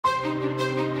All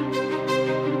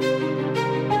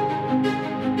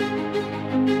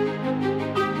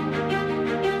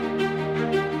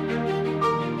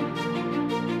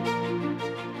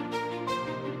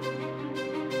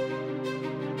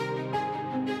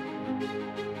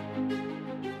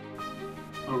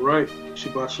right,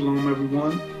 Shabbat Shalom,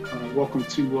 everyone. Welcome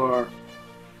to our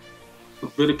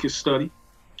Leviticus study.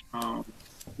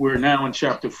 We're now in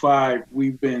chapter 5.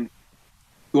 We've been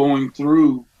going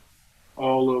through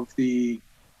all of the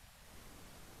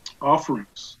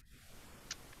offerings,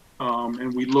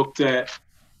 and we looked at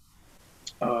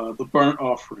the burnt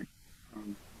offering.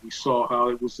 We saw how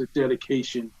it was the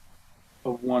dedication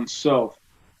of oneself.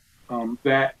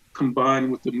 That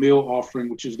combined with the meal offering,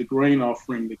 which is the grain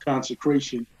offering, the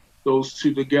consecration, those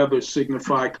two together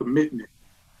signify commitment.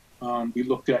 We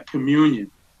looked at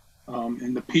communion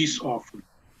and the peace offering,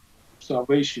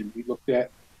 salvation. We looked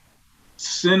at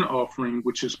sin offering,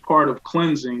 which is part of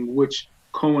cleansing, which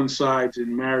coincides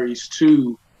and marries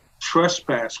to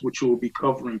trespass, which we'll be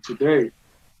covering today.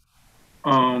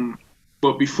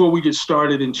 But before we get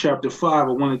started in chapter 5,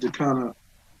 I wanted to kind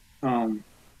of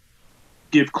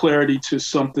give clarity to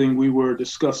something we were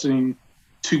discussing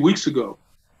 2 weeks ago.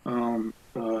 Elder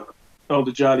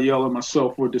Jadiel and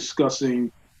myself were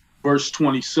discussing verse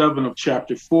 27 of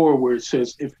chapter 4, where it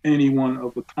says, if any one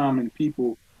of the common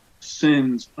people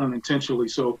sins unintentionally.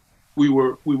 So we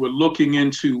were looking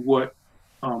into what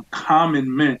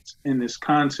common meant in this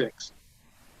context.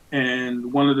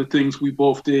 And one of the things we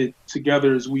both did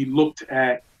together is we looked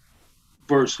at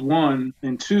verse 1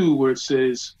 and 2, where it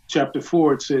says, chapter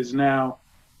 4, it says, now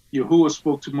Yahuah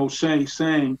spoke to Moshe,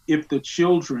 saying, if the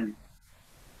children,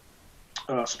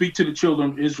 speak to the children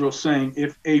of Israel, saying,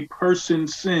 if a person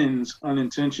sins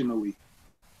unintentionally.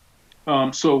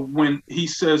 So when he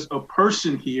says a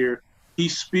person here,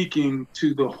 he's speaking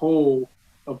to the whole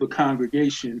of the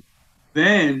congregation.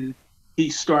 Then he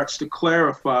starts to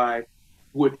clarify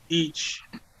what each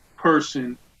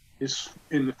person is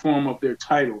in the form of their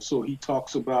title. So he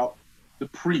talks about the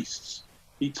priests.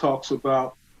 He talks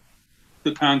about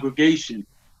the congregation.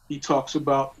 He talks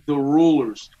about the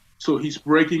rulers. So he's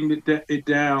breaking it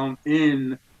down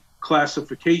in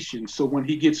classification. So when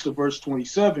he gets to verse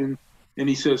 27 and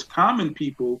he says common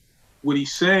people, what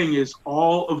he's saying is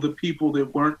all of the people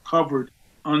that weren't covered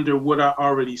under what I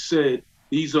already said,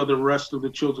 these are the rest of the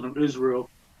children of Israel.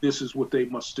 This is what they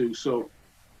must do. So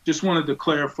just wanted to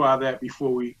clarify that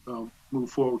before we move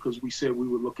forward, because we said we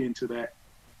would look into that,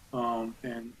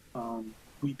 and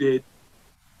we did.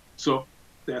 So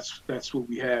that's what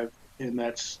we have, and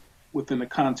that's within the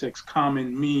context.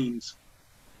 Common means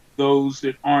those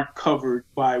that aren't covered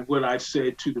by what I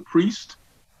said to the priest,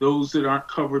 those that aren't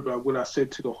covered by what I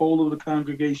said to the whole of the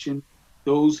congregation,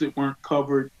 those that weren't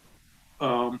covered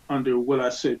under what I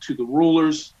said to the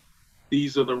rulers.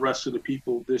 These are the rest of the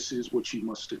people. This is what you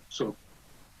must do. So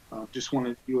just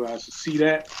wanted you guys to see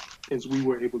that, as we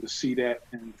were able to see that,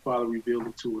 and the Father revealed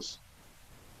it to us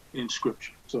in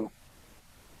Scripture. So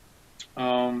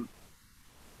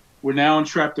we're now in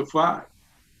chapter 5,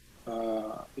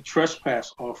 the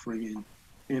trespass offering,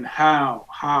 and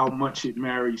how much it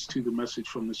marries to the message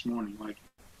from this morning. Like,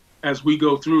 as we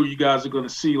go through, you guys are going to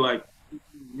see, like,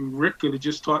 Rick could have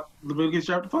just taught Leviticus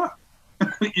chapter 5,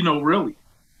 really,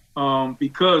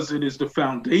 because it is the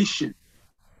foundation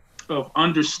of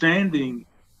understanding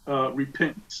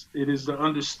repentance. It is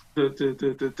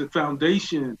the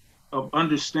foundation of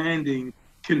understanding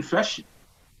confession.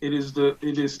 It is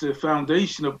the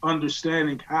foundation of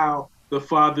understanding how the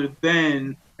Father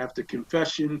then, after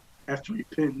confession, after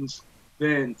repentance,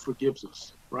 then forgives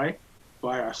us, right,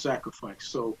 by our sacrifice.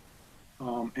 So,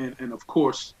 and of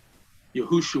course,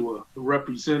 Yahusha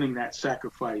representing that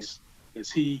sacrifice as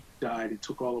he died and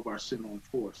took all of our sin on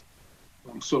for us.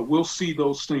 So we'll see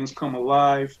those things come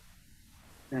alive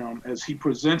as he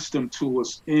presents them to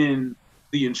us in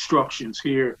the instructions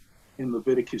here in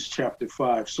Leviticus chapter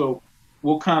 5. So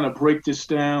we'll kind of break this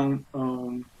down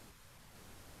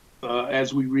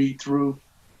as we read through.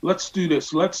 Let's do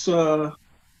this. Let's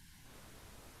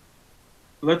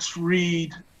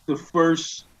read the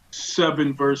first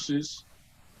 7 verses,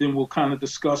 then we'll kind of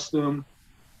discuss them.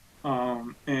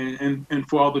 And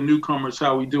for all the newcomers,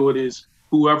 how we do it is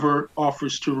whoever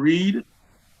offers to read,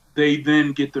 they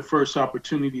then get the first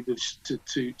opportunity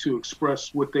to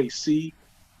express what they see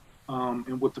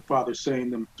and what the Father's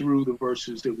saying them through the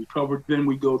verses that we covered. Then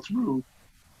we go through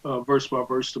verse by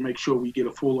verse to make sure we get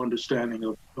a full understanding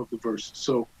of the verses.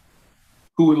 So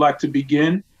who would like to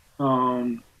begin?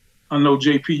 I know,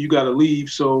 JP, you got to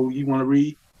leave, so you want to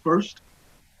read first?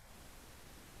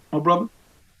 My brother?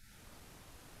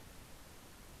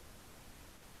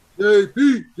 Yeah.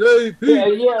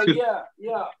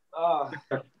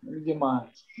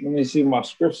 Let me see my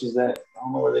scriptures at. I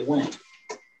don't know where they went.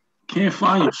 Can't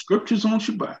find your scriptures on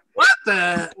Shabbat. What?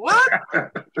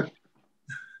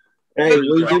 Hey,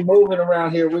 we moving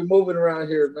around here. We're moving around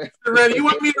here, man. Ready? You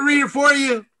want me to read it for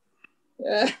you?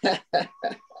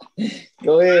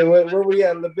 Go ahead. Where we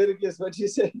at? Leviticus? What you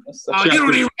say? Oh, you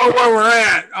don't even know where we're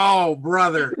at. Oh,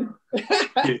 brother.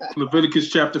 Yeah, Leviticus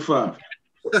chapter 5.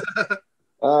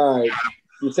 All right.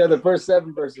 You said the first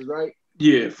 7 verses, right?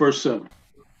 Yeah, first 7.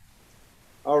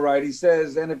 All right. He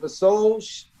says, and if a soul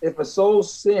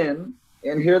sin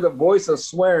and hear the voice of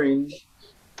swearing,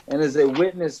 and is a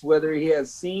witness whether he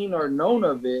has seen or known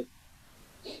of it,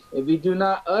 if he do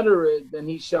not utter it, then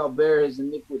he shall bear his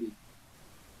iniquity.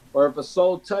 Or if a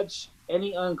soul touch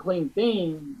any unclean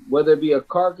thing, whether it be a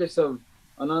carcass of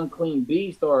an unclean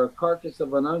beast, or a carcass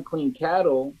of an unclean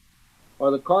cattle,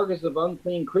 or the carcass of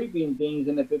unclean creeping things,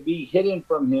 and if it be hidden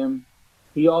from him,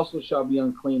 he also shall be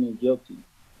unclean and guilty.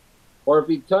 Or if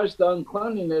he touch the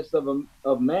uncleanliness of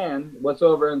man,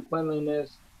 whatsoever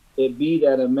uncleanliness it be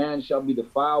that a man shall be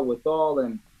defiled withal,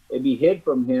 and it be hid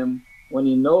from him, when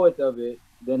he knoweth of it,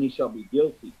 then he shall be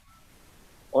guilty.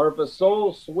 Or if a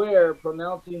soul swear,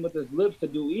 pronouncing with his lips to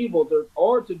do evil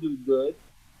or to do good,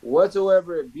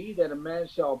 whatsoever it be that a man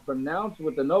shall pronounce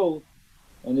with an oath,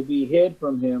 and it be hid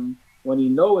from him, when he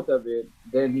knoweth of it,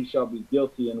 then he shall be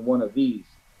guilty in one of these.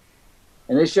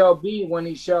 And it shall be, when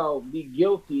he shall be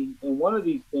guilty in one of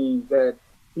these things, that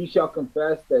he shall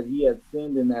confess that he hath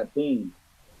sinned in that thing.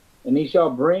 And he shall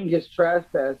bring his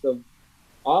trespass of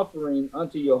offering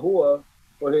unto Yahuah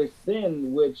for his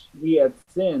sin which he hath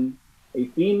sinned, a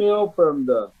female from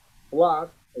the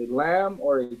flock, a lamb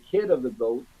or a kid of the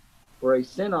goat, for a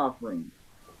sin offering.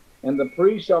 And the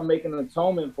priest shall make an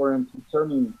atonement for him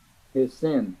concerning his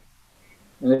sin.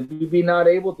 And if he be not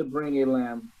able to bring a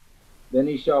lamb, then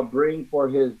he shall bring for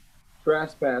his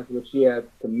trespass which he hath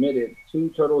committed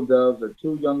 2 turtle doves or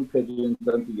 2 young pigeons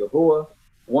unto Yahuah,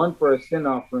 one for a sin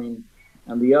offering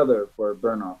and the other for a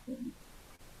burnt offering.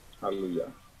 Hallelujah.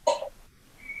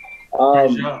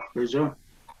 Praise God.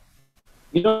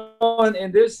 You know,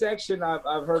 in this section,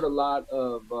 I've heard a lot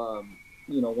of,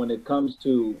 when it comes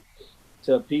to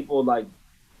people, like,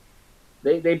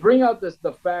 they bring out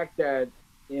the fact that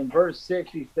in verse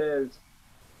 6, he says,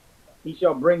 he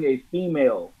shall bring a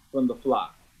female from the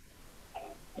flock.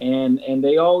 And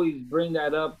they always bring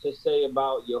that up to say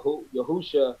about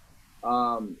Yahusha.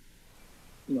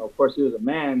 Of course, he was a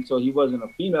man, so he wasn't a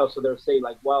female. So they'll say,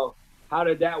 like, well, how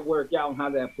did that work out and how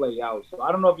did that play out? So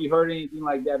I don't know if you heard anything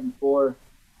like that before,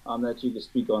 that you could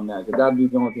speak on that, because that'd be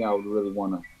the only thing I would really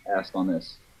want to ask on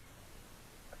this.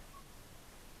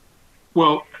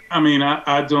 Well, I mean,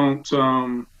 I don't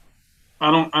know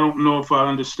if I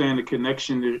understand the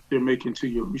connection they're making to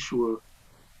Yahushua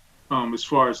as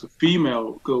far as the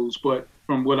female goes, but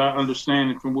from what I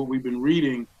understand and from what we've been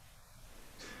reading,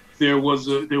 there was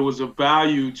a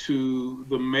value to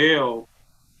the male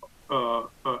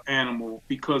animal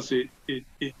because it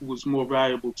was more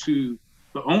valuable to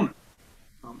the owner.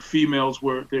 Females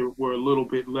were a little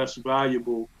bit less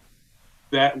valuable.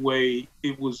 That way,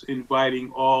 it was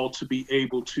inviting all to be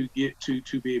able to get to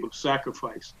be able to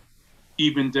sacrifice,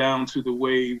 even down to the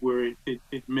way where it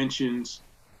mentions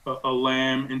a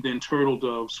lamb and then turtle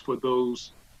doves for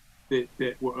those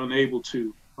that were unable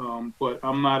to. But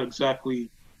I'm not exactly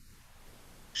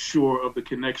sure of the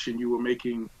connection you were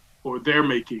making or they're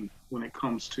making when it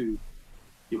comes to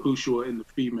Yahushua and the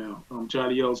female.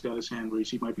 Jadiel's got his hand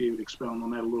raised. He might be able to expound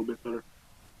on that a little bit better.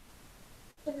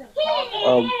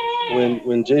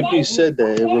 When JP said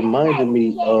that, it reminded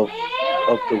me of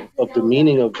the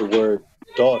meaning of the word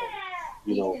daughter,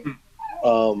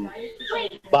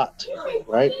 bat,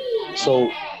 right?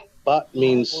 So bat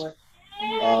means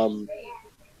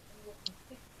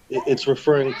it's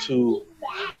referring to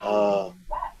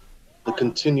the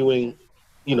continuing,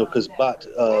 because bat,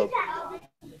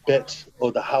 bet,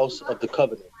 or the house of the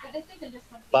covenant.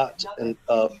 Bat and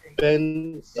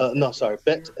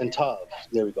Bet and Tav.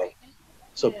 There we go.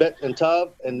 So Bet and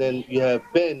Tav, and then you have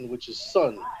Ben, which is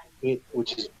son,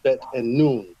 which is Bet and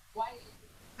Noon.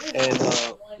 And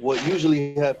what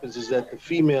usually happens is that the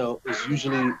female is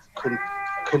usually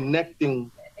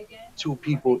connecting 2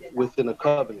 people within a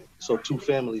covenant, so 2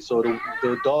 families. So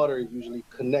the daughter usually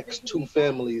connects 2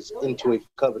 families into a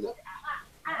covenant.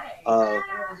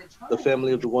 The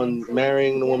family of the one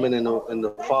marrying the woman and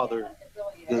the father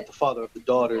of the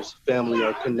daughter's family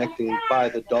are connecting by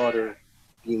the daughter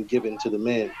being given to the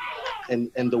man.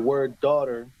 And the word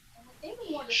daughter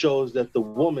shows that the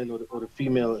woman or the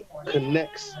female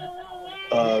connects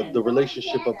the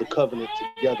relationship of the covenant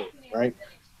together, right?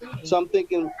 So I'm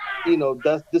thinking,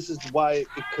 this is why it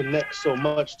connects so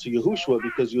much to Yahushua,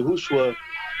 because Yahushua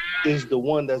is the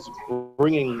one that's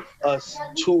bringing us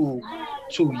to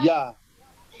Yah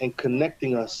and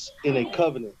connecting us in a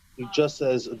covenant, just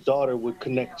as a daughter would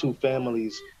connect two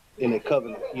families in a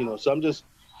covenant. So I'm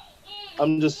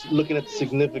just looking at the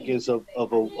significance of a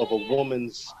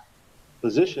woman's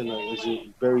position. Is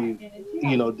it very,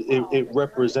 it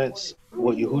represents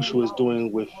what Yahushua is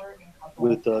doing with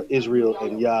Israel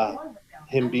and Yah,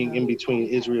 him being in between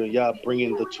Israel and Yah,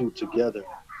 bringing the two together.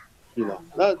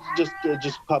 That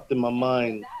just popped in my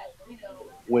mind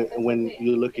when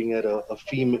you're looking at a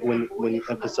female, when you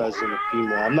emphasize on a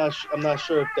female. I'm not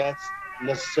sure if that's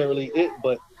necessarily it,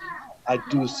 but I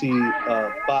do see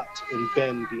Bat and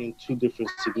Ben being two different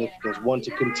significance. One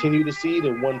to continue the seed,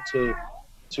 and one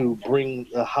to bring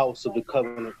the house of the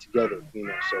covenant together.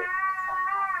 So.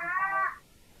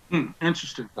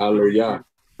 Interesting. Hallelujah.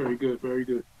 Very good. Very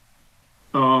good.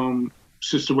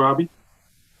 Sister Robbie.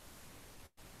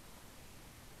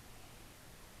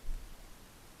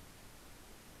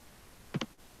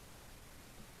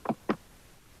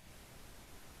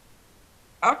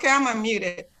 Okay, I'm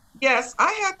unmuted. Yes,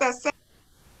 I had that same.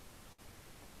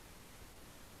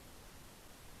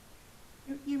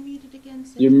 You muted again,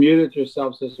 Sister. You muted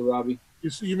yourself, Sister Robbie.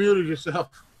 You muted yourself.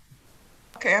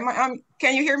 Okay,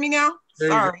 can you hear me now?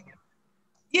 Sorry.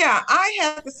 Yeah, I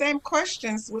had the same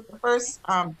questions with the first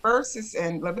verses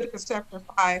in Leviticus chapter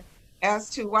 5 as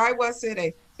to why was it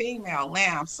a female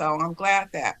lamb. So I'm glad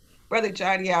that Brother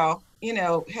Jadiel,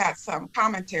 had some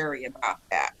commentary about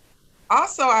that.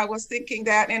 Also, I was thinking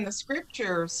that in the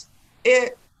scriptures,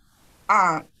 it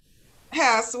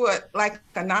has like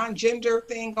a non-gender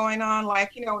thing going on.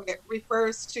 Like, it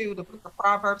refers to the book of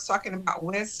Proverbs talking about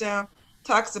wisdom,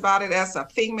 talks about it as a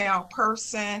female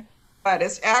person, but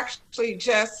it's actually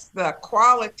just the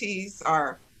qualities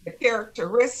or the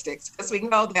characteristics, because we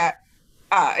know that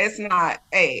it's not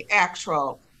a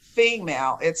actual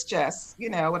female. It's just,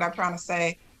 what I'm trying to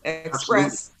say,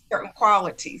 express certain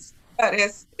qualities, but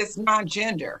it's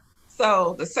non-gender.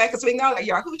 So because we know that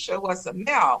Yahusha was a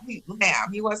male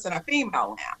lamb, he wasn't a female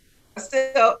lamb, but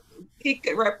still he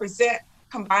could represent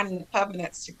combining the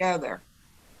covenants together,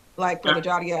 like Brother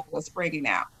Jadiel was bringing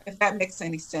out. If that makes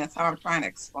any sense, how I'm trying to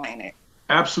explain it.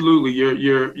 Absolutely,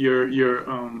 you're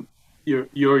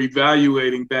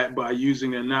evaluating that by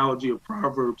using the analogy of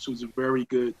Proverbs, was a very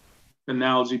good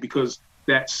analogy, because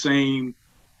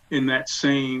in that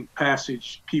same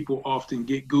passage, people often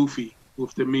get goofy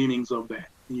with the meanings of that.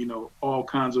 All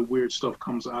kinds of weird stuff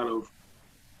comes out of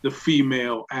the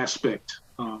female aspect.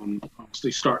 So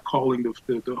they start calling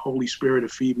the Holy Spirit a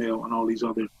female and all these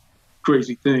other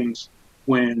crazy things,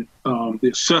 when the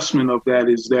assessment of that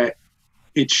is that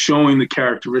it's showing the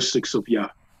characteristics of Yah.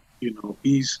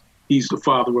 He's the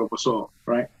father of us all,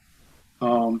 right?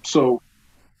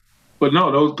 But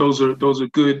no, those are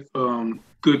good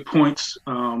good points.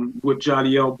 What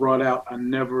Jadiel brought out, I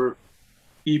never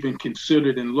even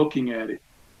considered in looking at it,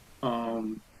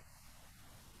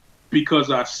 because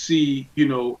I see,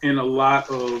 in a lot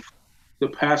of the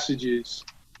passages,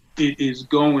 it is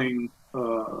going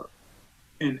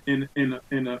in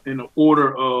an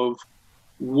order of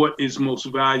what is most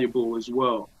valuable as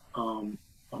well.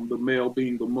 The male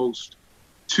being the most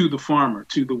to the farmer,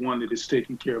 to the one that is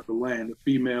taking care of the land. The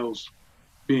females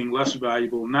being less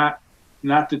valuable. Not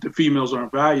that the females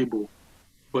aren't valuable,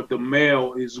 but the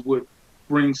male is what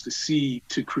brings the seed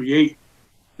to create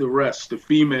the rest. The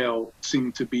female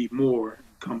seem to be more,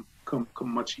 come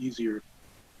much easier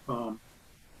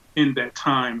in that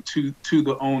time to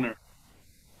the owner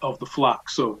of the flock.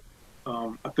 So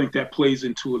I think that plays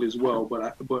into it as well.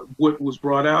 But what was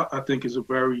brought out, I think, is a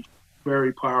very,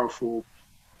 very powerful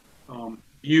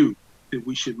view that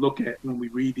we should look at when we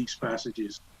read these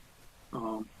passages.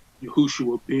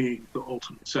 Yahushua being the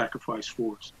ultimate sacrifice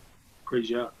for us. Praise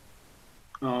Yah.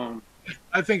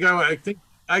 I think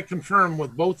I confirm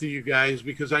with both of you guys,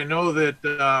 because I know that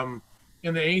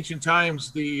in the ancient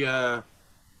times the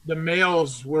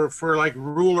males were for like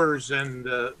rulers and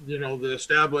the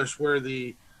established, where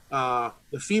the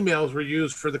females were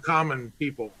used for the common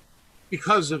people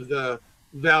because of the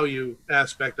value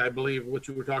aspect, I believe, what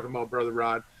you were talking about, Brother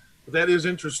Rod. But that is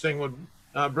interesting when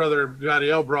Brother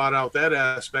Jadiel brought out that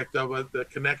aspect of it, the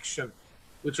connection,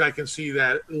 which I can see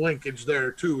that linkage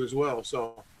there too as well.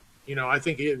 So, I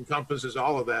think it encompasses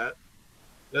all of that.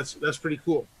 That's pretty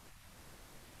cool.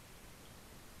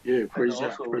 Yeah, praise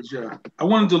Yah, praise Yah. I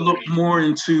wanted to look more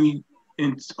into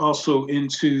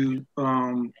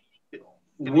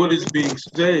what is being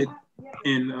said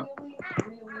in.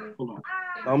 Hold on.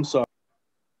 I'm sorry.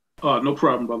 No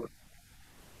problem, brother.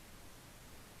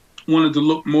 wanted to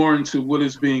look more into what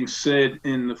is being said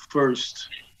in the first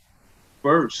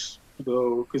verse,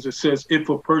 though, because it says, if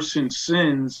a person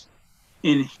sins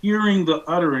in hearing the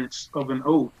utterance of an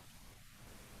oath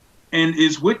and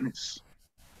is witness,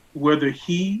 whether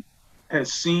he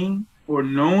has seen or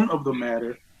known of the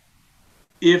matter,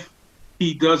 if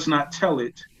he does not tell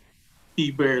it,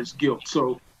 he bears guilt.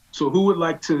 So who would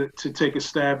like to take a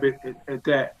stab at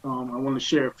that? I want to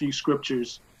share a few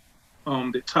scriptures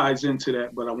that ties into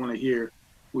that, but I want to hear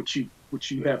what you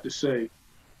have to say,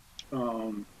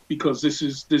 because this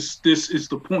is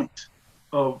the point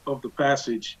of the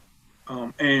passage,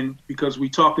 and because we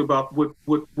talked about what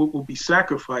will be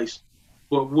sacrificed,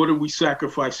 but what are we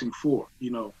sacrificing for?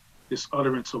 You know, this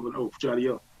utterance of an oath.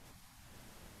 Jadiel.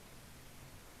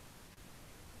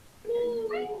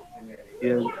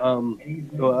 Yeah,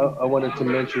 so I wanted to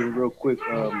mention real quick,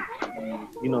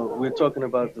 you know, we're talking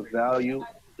about the value.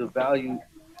 The value,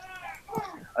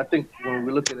 I think when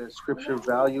we look at it, scripture,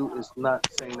 value is not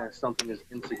saying that something is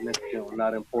insignificant or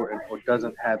not important or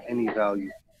doesn't have any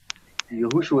value.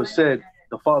 Yahushua said,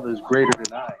 the Father is greater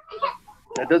than I.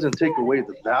 That doesn't take away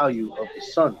the value of the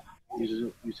Son.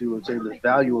 You see what I'm saying? The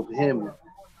value of Him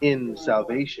in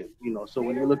salvation. You know, so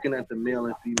when you're looking at the male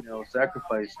and female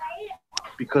sacrifice,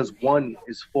 because one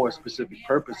is for a specific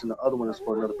purpose and the other one is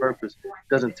for another purpose,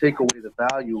 doesn't take away the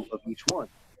value of each one.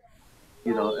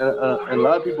 You know, and a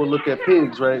lot of people look at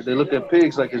pigs, right? They look at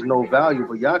pigs like there's no value,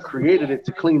 but Yah created it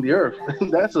to clean the earth.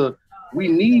 We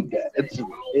need that.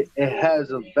 It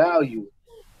has a value,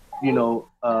 you know,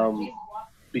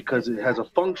 because it has a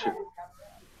function.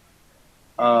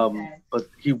 But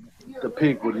the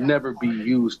pig would never be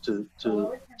used to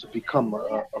become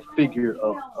a figure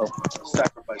of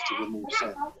sacrifice to remove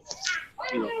sin.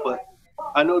 You know, but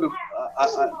I know the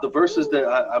verses that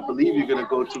I believe you're going to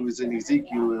go to is in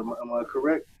Ezekiel. Am I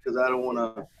correct? Because I don't want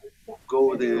to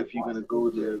go there if you're going to go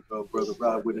there, Brother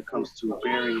Rob, when it comes to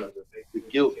bearing the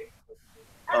guilt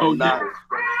of not.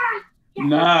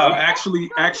 Nah,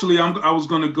 actually, I was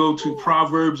going to go to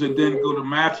Proverbs and then go to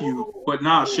Matthew, but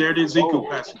nah, share the Ezekiel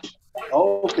passage.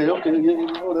 Oh, okay,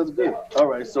 yeah, oh, that's good. All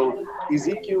right, so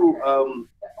Ezekiel, I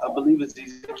believe it's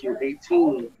Ezekiel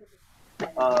 18.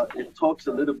 It talks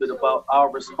a little bit about our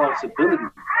responsibility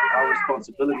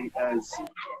as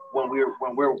when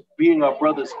we're being our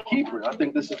brother's keeper. I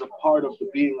think this is a part of the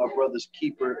being our brother's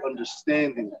keeper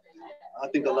understanding. I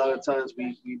think a lot of times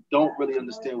we don't really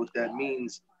understand what that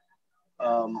means.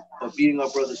 But being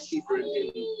our brother's keeper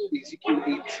in Ezekiel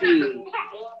 18,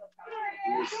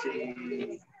 we'll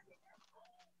see.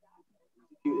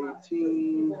 Ezekiel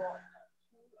 18.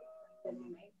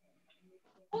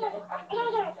 I'm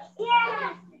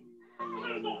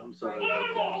sorry.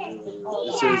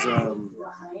 It says, I'm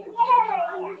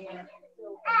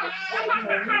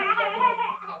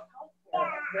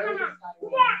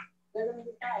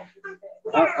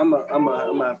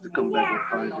gonna have to come back and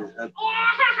find it.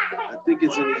 I think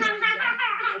it's in these.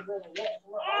 Yeah,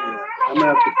 I'm gonna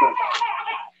have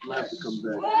to come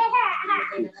back.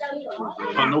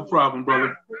 No problem,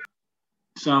 brother.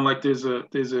 Sound like there's a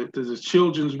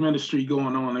children's ministry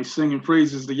going on. They singing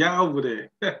praises to Yah over there.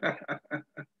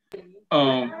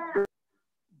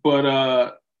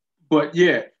 But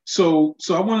yeah. So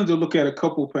I wanted to look at a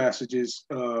couple passages.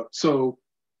 So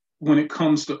when it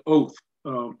comes to oath,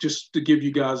 just to give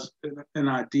you guys an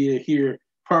idea here,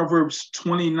 Proverbs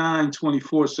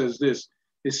 29:24 says this.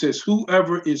 It says,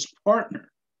 "Whoever is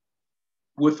partner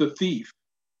with a thief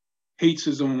hates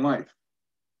his own life.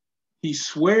 He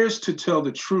swears to tell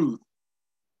the truth,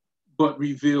 but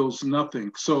reveals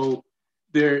nothing." So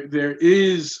there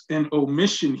is an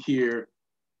omission here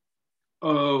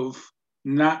of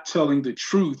not telling the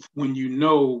truth when you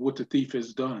know what the thief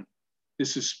has done.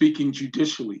 This is speaking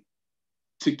judicially.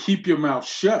 To keep your mouth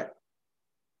shut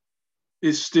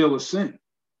is still a sin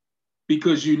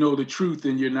because you know the truth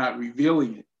and you're not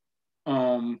revealing it.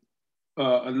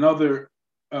 Another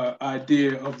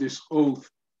idea of this oath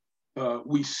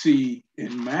we see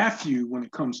in Matthew when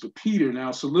it comes to Peter. Now,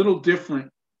 it's a little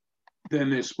different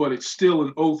than this, but it's still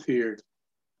an oath here.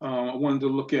 I wanted to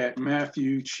look at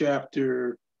Matthew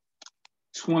chapter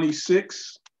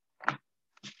 26.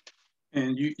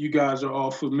 And you guys are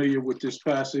all familiar with this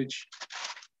passage.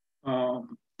 I'll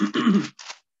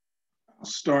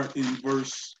start in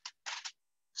verse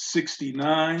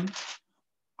 69.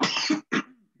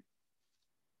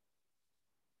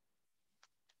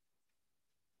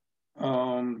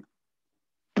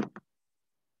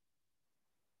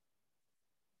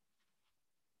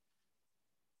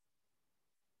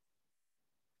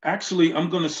 Actually,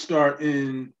 I'm going to start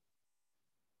in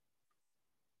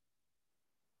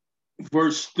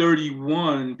verse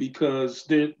 31, because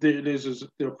there's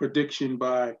a prediction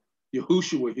by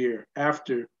Yahushua here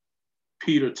after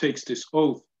Peter takes this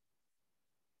oath.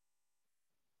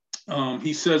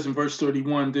 He says in verse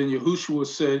 31, then Yahushua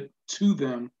said to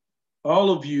them,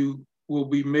 all of you will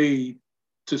be made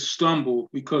to stumble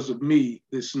because of me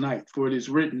this night, for it is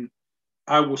written,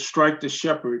 I will strike the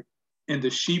shepherd, and the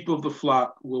sheep of the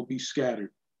flock will be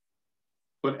scattered.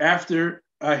 But after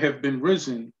I have been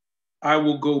risen, I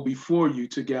will go before you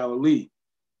to Galilee.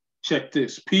 Check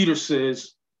this. Peter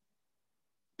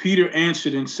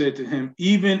answered and said to him,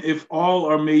 even if all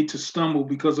are made to stumble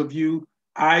because of you,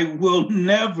 I will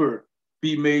never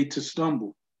be made to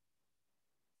stumble.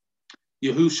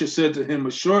 Yahusha said to him,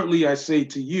 assuredly I say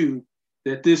to you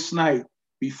that this night,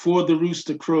 before the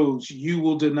rooster crows, you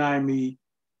will deny me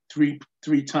three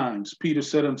times. Peter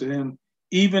said unto him,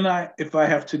 even if I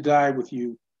have to die with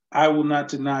you, I will not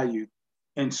deny you.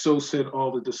 And so said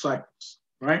all the disciples,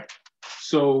 right?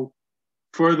 So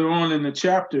further on in the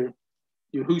chapter,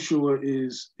 Yahushua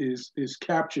is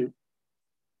captured.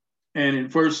 And in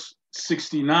verse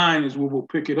 69 is where we'll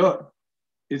pick it up.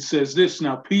 It says this,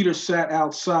 now Peter sat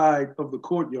outside of the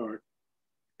courtyard,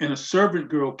 and a servant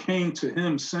girl came to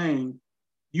him saying,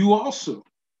 you also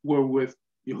were with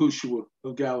Yahushua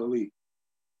of Galilee.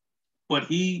 But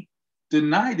he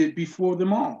denied it before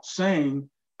them all, saying,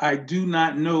 I do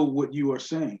not know what you are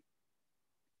saying.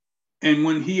 And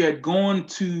when he had gone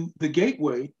to the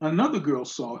gateway, another girl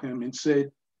saw him and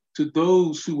said to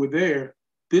those who were there,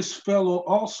 this fellow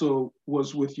also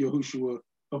was with Yahushua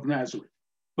of Nazareth.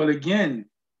 But again,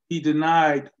 he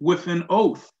denied with an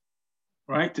oath,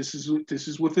 right? This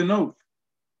is with an oath.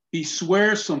 He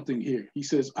swears something here. He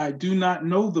says, I do not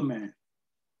know the man.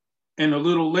 And a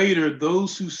little later,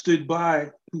 those who stood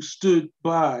by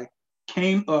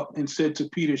came up and said to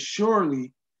Peter,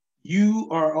 surely you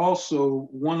are also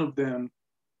one of them,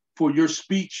 for your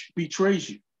speech betrays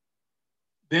you.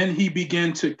 Then he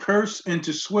began to curse and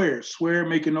to swear,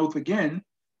 make an oath again,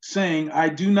 saying, I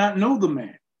do not know the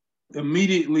man.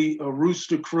 Immediately a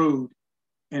rooster crowed,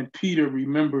 and Peter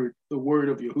remembered the word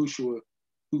of Yahushua,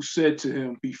 who said to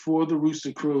him, before the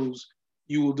rooster crows,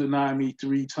 you will deny me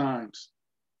 3 times.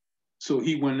 So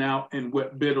he went out and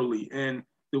wept bitterly. And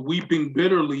the weeping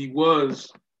bitterly was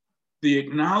the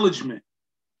acknowledgement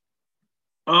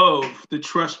of the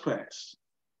trespass,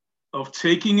 of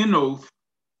taking an oath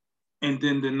and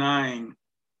then denying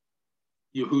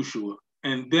Yahushua.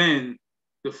 And then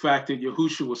the fact that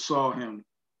Yahushua saw him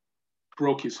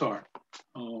broke his heart.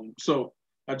 So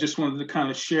I just wanted to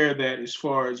kind of share that as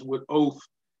far as what oath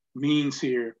means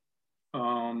here,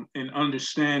 and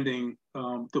understanding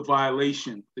the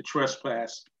violation, the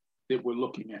trespass that we're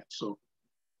looking at. So,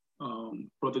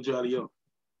 Brother Jadiel.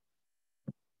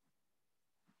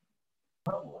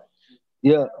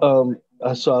 Yeah,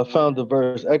 so I found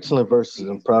the excellent verses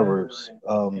in Proverbs.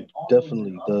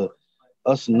 Definitely,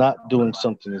 us not doing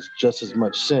something is just as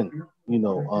much sin,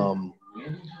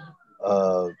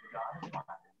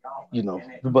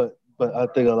 but I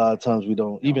think a lot of times we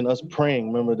don't. Even us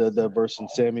praying, remember that verse in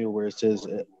Samuel where it says,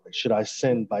 "Should I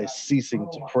sin by ceasing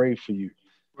to pray for you?"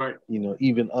 Right.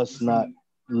 Even us not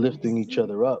lifting each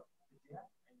other up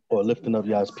or lifting up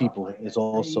Yah's people is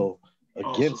also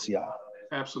against Yah.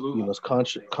 Absolutely. It's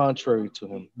contrary to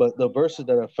him. But the verses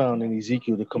that I found in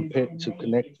Ezekiel to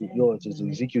connect with yours is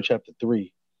Ezekiel chapter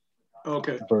 3,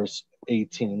 verse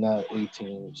 18, not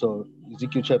 18. So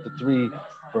Ezekiel chapter 3,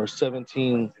 verse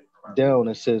 17 down,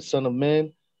 it says, Son of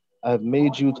man, I have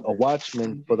made you a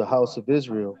watchman for the house of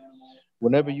Israel.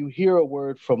 Whenever you hear a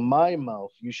word from my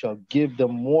mouth, you shall give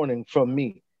them warning from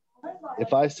me.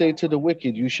 If I say to the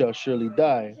wicked, you shall surely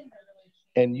die,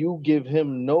 and you give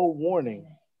him no warning,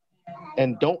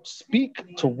 and don't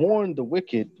speak to warn the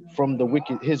wicked from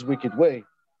his wicked way,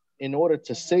 in order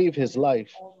to save his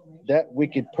life, that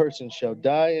wicked person shall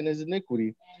die in his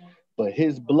iniquity, but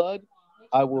his blood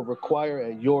I will require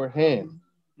at your hand.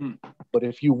 But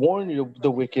if you warn the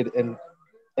wicked and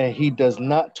he does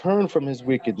not turn from his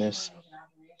wickedness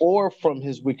or from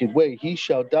his wicked way, he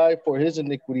shall die for his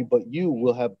iniquity, but you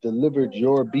will have delivered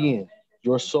your being,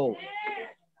 your soul.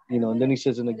 And then he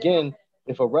says, and again,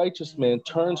 if a righteous man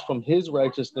turns from his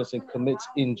righteousness and commits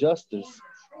injustice,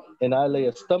 and I lay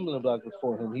a stumbling block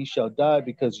before him, he shall die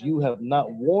because you have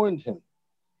not warned him.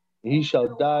 He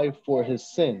shall die for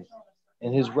his sin,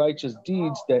 and his righteous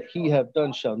deeds that he have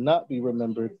done shall not be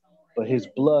remembered, but his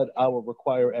blood I will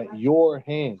require at your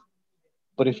hand.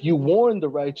 But if you warn the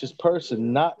righteous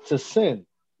person not to sin,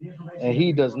 and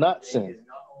he does not sin,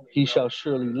 he shall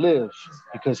surely live,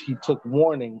 because he took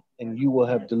warning, and you will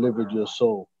have delivered your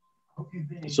soul.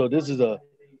 So this is a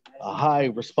a high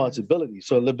responsibility.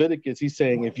 So Leviticus, he's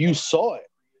saying, if you saw it,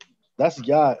 that's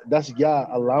Yah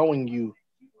allowing you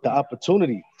the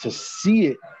opportunity to see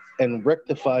it and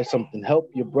rectify something, help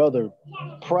your brother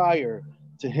prior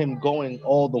to him going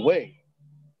all the way.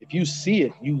 If you see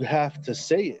it, you have to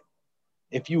say it.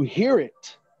 If you hear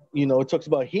it, it talks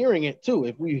about hearing it too.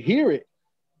 If we hear it,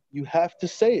 you have to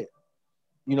say it,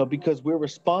 because we're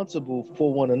responsible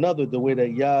for one another the way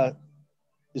that Yah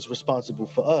is responsible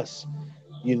for us,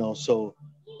 So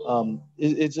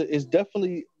it's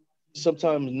definitely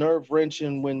sometimes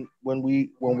nerve-wracking when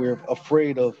we're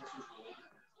afraid of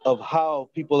how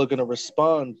people are going to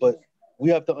respond, but we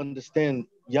have to understand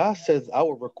Yah says I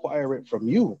will require it from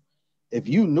you. If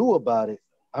you knew about it,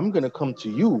 I'm going to come to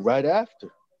you right after.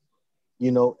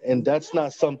 And that's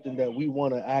not something that we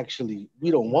want to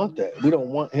we don't want that. We don't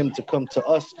want him to come to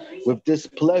us with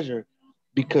displeasure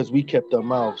because we kept our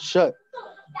mouths shut.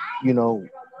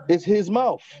 It's his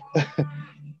mouth.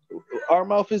 Our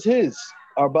mouth is his.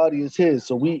 Our body is his.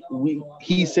 So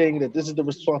he's saying that this is the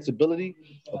responsibility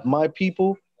of my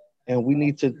people, and we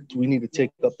need to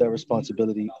take up that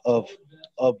responsibility of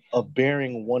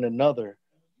bearing one another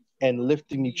and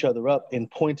lifting each other up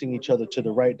and pointing each other to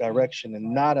the right direction,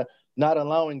 and not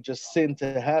allowing just sin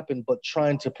to happen, but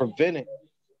trying to prevent it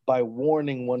by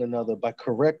warning one another, by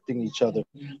correcting each other.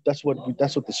 That's what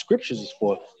the scriptures is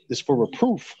for. It's for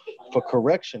reproof, for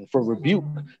correction, for rebuke,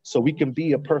 so we can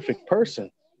be a perfect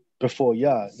person before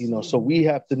Yah. So we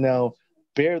have to now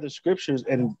bear the scriptures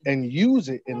and use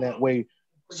it in that way,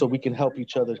 so we can help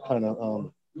each other kind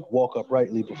of walk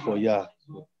uprightly before Yah.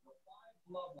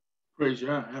 Praise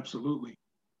Yah, absolutely.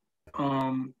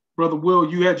 Brother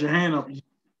Will, you had your hand up.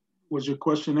 Was your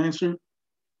question answered?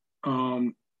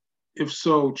 If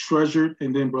so, treasured,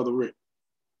 and then Brother Rick.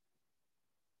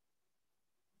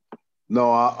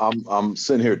 No, I'm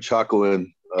sitting here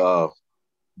chuckling.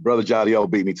 Brother Jadiel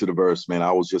beat me to the verse, man.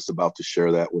 I was just about to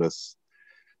share that with us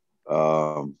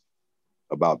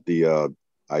about the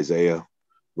Isaiah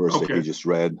verse that he just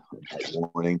read this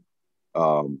morning.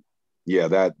 Yeah,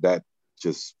 that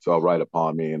just fell right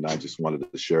upon me, and I just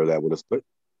wanted to share that with us. But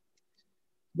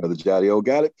Brother Jadiel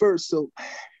got it first, so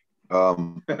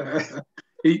I'm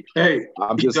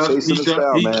just chasing his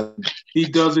tail, man. He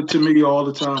does it to me all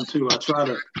the time too. I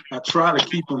try to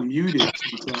keep him muted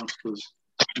sometimes because,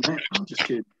 man, I'm just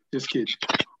kidding.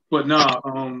 But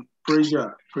praise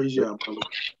God, brother.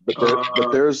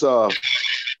 But there's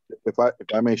if I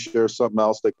may share something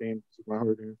else that came to my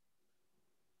heart here.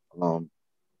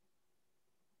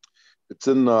 It's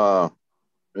in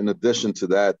addition to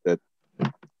that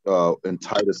in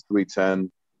Titus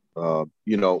 3:10,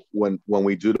 when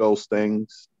we do those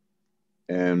things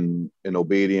and in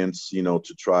obedience, to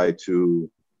try to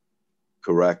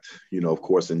correct, of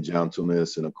course, in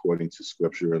gentleness and according to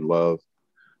scripture and love,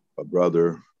 a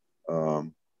brother.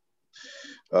 Titus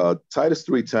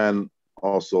 3:10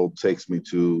 also takes me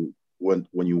to when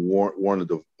you warn a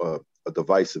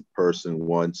divisive person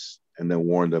once and then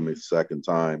warn them a second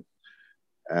time,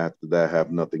 after that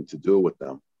have nothing to do with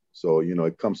them. So,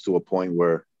 it comes to a point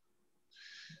where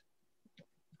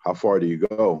how far do you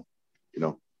go?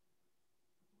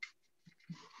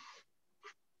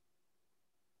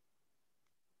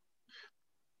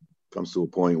 Comes to a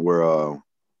point where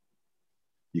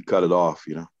you cut it off,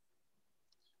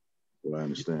 what I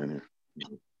understand here.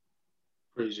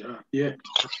 Praise God. Yeah,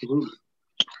 absolutely.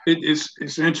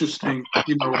 It's interesting. I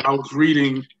was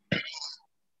reading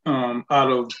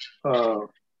out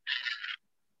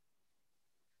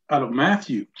of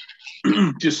Matthew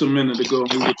just a minute ago.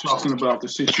 We were talking about the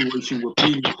situation where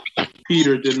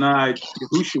Peter denied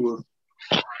Yahusha.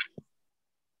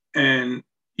 And,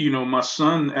 my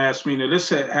son asked me, now this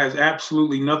has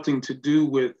absolutely nothing to do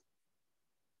with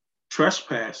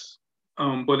trespass,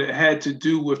 but it had to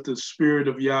do with the spirit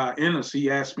of Yah in us. He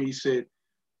asked me, he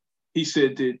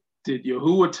said, did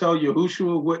Yahuah tell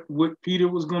Yahusha what Peter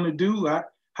was going to do?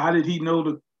 How did he know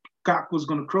the cock was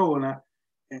going to crow? And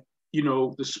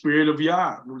the spirit of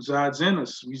Yah resides in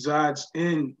us, resided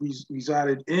in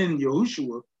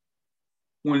Yahushua.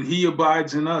 When he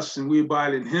abides in us and we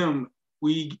abide in him,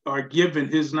 we are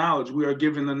given his knowledge. We are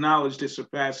given the knowledge that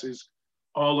surpasses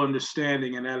all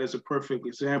understanding. And that is a perfect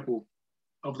example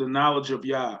of the knowledge of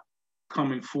Yah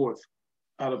coming forth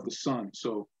out of the Son.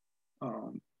 So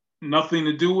nothing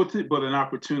to do with it, but an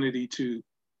opportunity to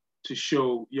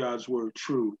show Yah's word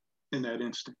true in that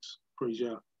instance. Praise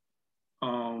Yah.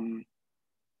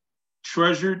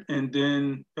 Treasured, and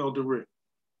then Elder Rick.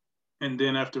 And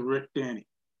then after Rick, Danny.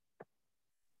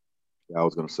 I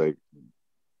was going to say.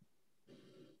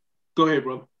 Go ahead,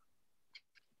 bro.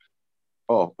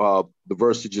 The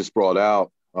verse you just brought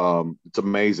out, It's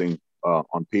amazing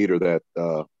on Peter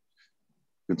that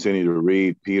continue to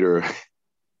read Peter.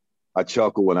 I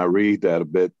chuckle when I read that a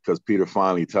bit because Peter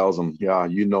finally tells him, yeah,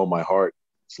 you know my heart.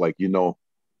 It's like, you know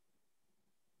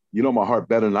my heart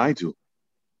better than I do.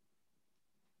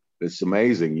 It's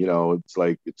amazing. It's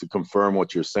like to confirm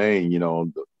what you're saying,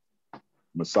 the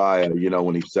Messiah,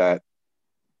 when he sat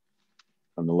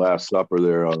on the Last Supper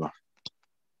there,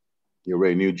 he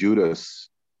already knew Judas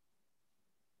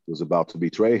was about to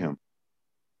betray him.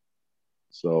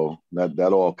 So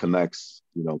that all connects,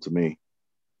 to me.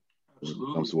 Absolutely.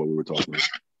 When it comes to what we were talking about.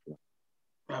 Yeah.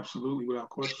 Absolutely, without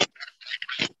question.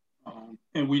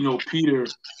 And we know Peter,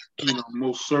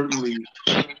 most certainly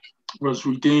was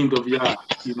redeemed of Yah.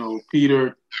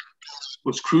 Peter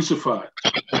was crucified.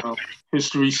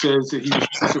 History says that he was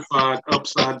crucified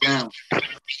upside down.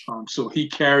 So he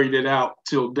carried it out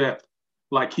till death,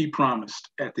 like he promised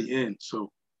at the end.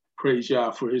 So praise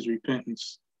Yah for his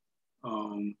repentance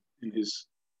and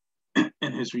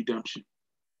his redemption.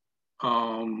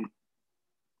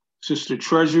 Sister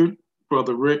Treasured,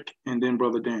 Brother Rick, and then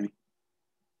Brother Danny.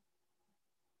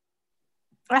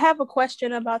 I have a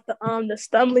question about the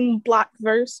stumbling block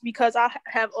verse, because I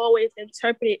have always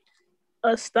interpreted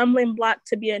a stumbling block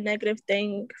to be a negative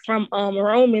thing from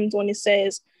Romans, when it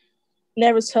says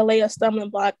never to lay a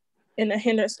stumbling block in the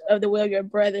hindrance of the will of your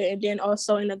brother. And then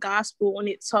also in the gospel, when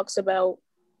it talks about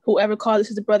whoever causes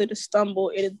his brother to stumble,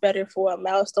 it is better for a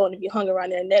milestone to be hung around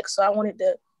their neck. So I wanted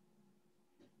to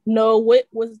know what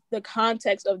was the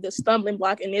context of the stumbling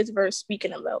block in this verse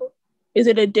speaking about. Is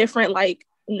it a different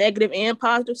negative and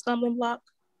positive stumbling block?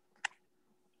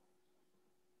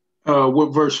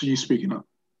 What verse are you speaking of?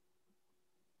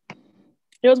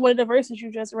 It was one of the verses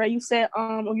you just read. You said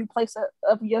when you place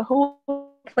a Yahuah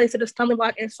place a stumbling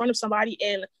block in front of somebody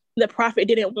and the prophet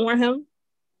didn't warn him.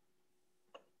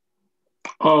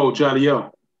 Oh,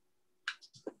 Jadiel.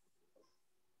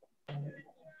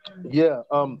 Yeah,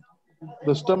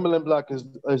 the stumbling block is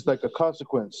like a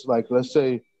consequence. Like, let's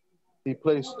say he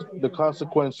placed the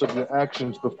consequence of your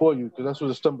actions before you, because that's what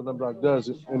a stumbling block does.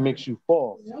 It makes you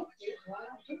fall.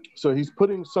 So he's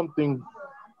putting something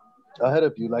ahead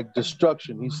of you, like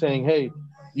destruction. He's saying, hey,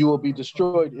 you will be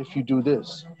destroyed if you do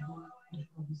this.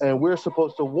 And we're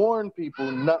supposed to warn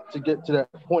people not to get to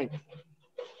that point.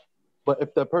 But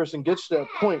if that person gets to that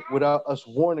point without us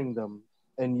warning them,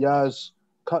 and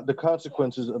the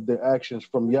consequences of their actions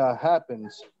from Yah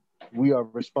happens, we are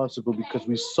responsible because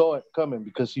we saw it coming,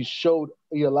 because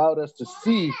he allowed us to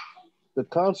see the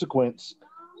consequence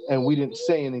and we didn't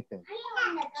say anything.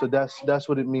 So that's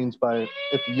what it means by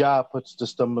if Yah puts the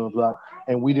stumbling block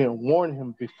and we didn't warn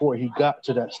him before he got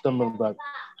to that stumbling block.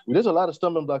 There's a lot of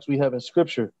stumbling blocks we have in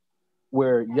scripture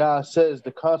where Yah says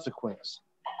the consequence,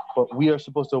 but we are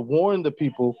supposed to warn the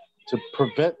people to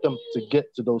prevent them to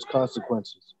get to those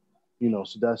consequences.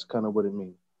 So that's kind of what it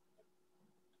means.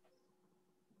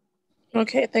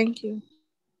 Okay, thank you.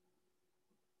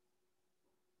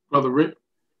 Brother Rick?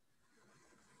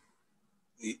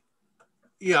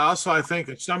 Yeah, also I think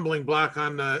a stumbling block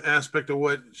on the aspect of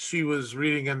what she was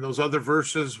reading in those other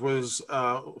verses was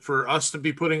for us to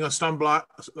be putting a stumbling block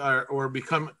or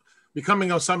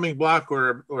becoming a stumbling block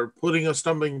or putting a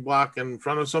stumbling block in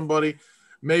front of somebody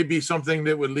may be something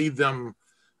that would lead them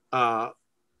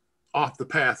off the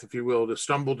path, if you will, to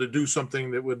stumble, to do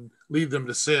something that would lead them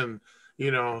to sin,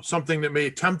 something that may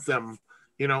tempt them,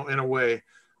 in a way.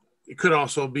 It could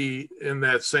also be in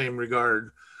that same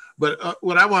regard. But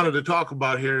what I wanted to talk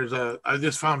about here is I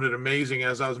just found it amazing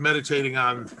as I was meditating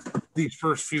on these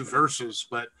first few verses.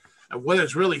 But what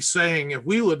it's really saying, if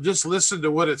we would just listen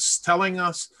to what it's telling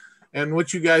us, and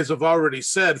what you guys have already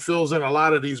said fills in a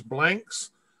lot of these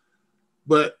blanks.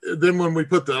 But then when we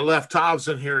put the left tabs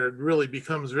in here, it really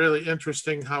becomes really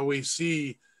interesting how we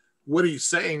see what he's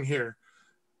saying here.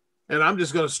 And I'm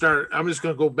just going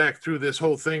to go back through this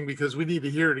whole thing because we need to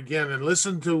hear it again and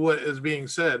listen to what is being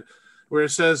said, where it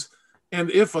says, and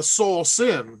if a soul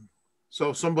sin,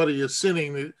 so somebody is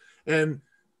sinning, and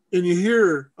you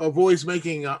hear a voice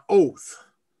making an oath,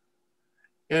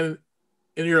 and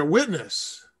you're a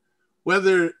witness,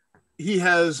 whether he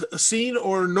has seen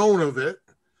or known of it,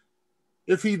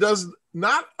 if he does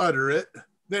not utter it,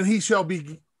 then he shall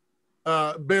be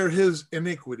bear his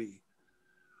iniquity.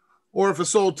 Or if a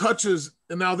soul touches,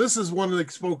 and now this is one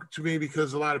that spoke to me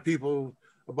because a lot of people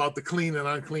about the clean and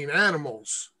unclean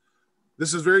animals.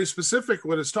 This is very specific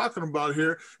what it's talking about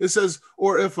here. It says,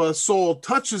 or if a soul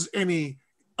touches any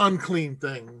unclean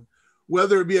thing,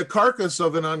 whether it be a carcass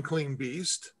of an unclean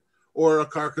beast, or a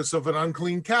carcass of an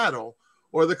unclean cattle,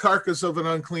 or the carcass of an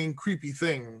unclean creepy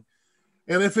thing,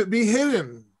 and if it be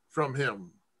hidden from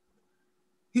him,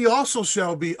 he also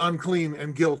shall be unclean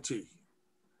and guilty.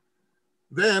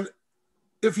 Then,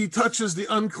 if he touches the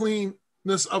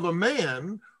uncleanness of a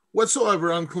man,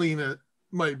 whatsoever unclean it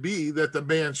might be that the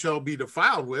man shall be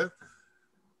defiled with,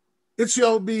 it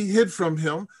shall be hid from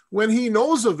him. When he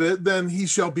knows of it, then he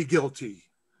shall be guilty.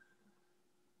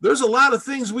 There's a lot of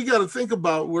things we got to think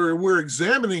about where we're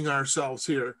examining ourselves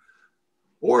here.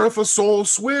 Or if a soul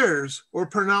swears or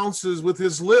pronounces with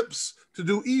his lips to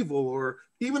do evil or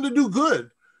even to do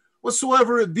good,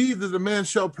 whatsoever it be that a man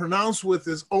shall pronounce with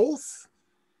his oath,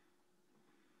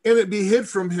 and it be hid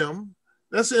from him.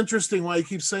 That's interesting why he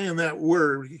keeps saying that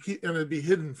word, and it be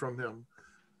hidden from him.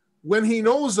 When he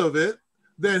knows of it,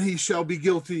 then he shall be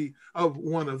guilty of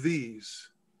one of these.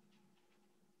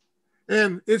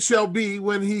 And it shall be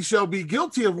when he shall be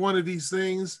guilty of one of these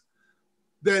things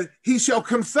that he shall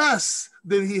confess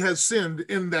that he has sinned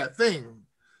in that thing.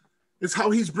 It's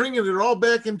how he's bringing it all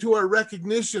back into our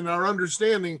recognition, our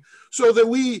understanding, so that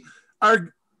we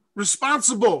are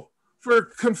responsible for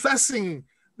confessing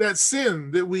that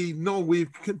sin that we know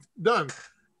we've done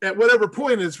at whatever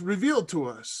point it's revealed to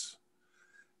us.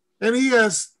 And he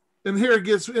has, and here it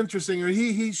gets interesting,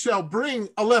 he shall bring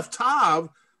a left tav,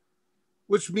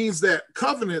 which means that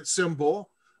covenant symbol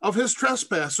of his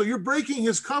trespass. So you're breaking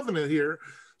his covenant here.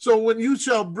 So when you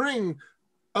shall bring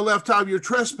a left tav your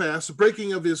trespass, the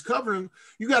breaking of his covenant,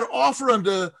 you got to offer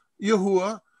unto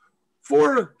Yahuah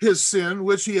for his sin,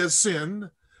 which he has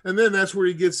sinned. And then that's where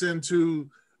he gets into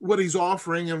what he's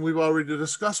offering, and we've already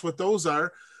discussed what those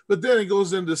are. But then he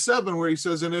goes into 7 where he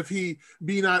says, and if he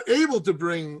be not able to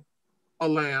bring a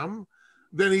lamb,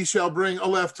 then he shall bring a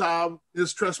left tav,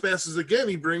 his trespasses again,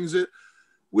 he brings it,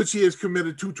 which he has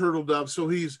committed 2 turtle doves. So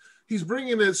he's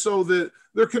bringing it so that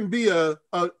there can be a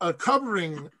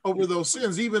covering over those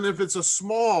sins, even if it's a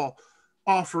small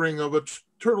offering of a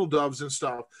turtle doves and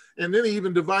stuff. And then he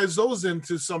even divides those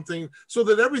into something so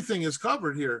that everything is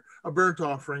covered here, a burnt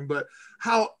offering. But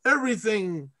how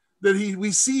everything that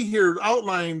we see here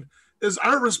outlined is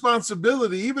our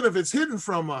responsibility, even if it's hidden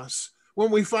from us.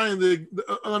 When we find the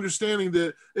understanding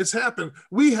that it's happened,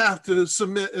 we have to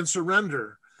submit and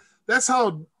surrender. That's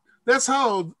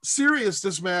how serious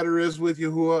this matter is with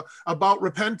Yahuah about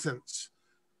repentance.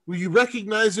 When you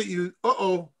recognize it,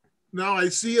 now I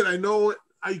see it, I know it,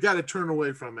 I got to turn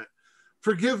away from it.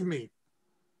 Forgive me.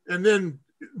 And then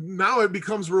now it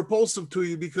becomes repulsive to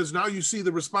you because now you see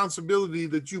the responsibility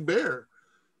that you bear.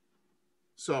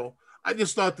 So I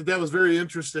just thought that was very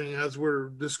interesting as we're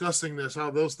discussing this, how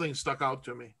those things stuck out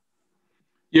to me.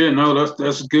 Yeah, no,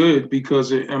 that's good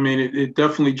because it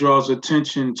definitely draws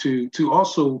attention to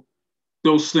also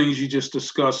those things you just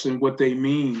discussed and what they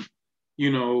mean.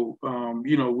 We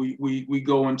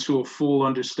go into a full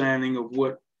understanding of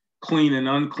what clean and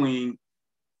unclean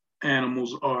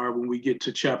animals are when we get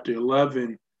to chapter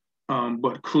 11.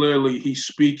 But clearly he's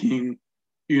speaking,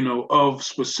 of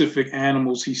specific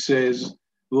animals. He says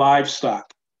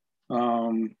livestock.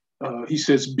 He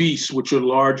says beasts, which are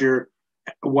larger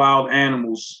wild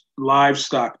animals,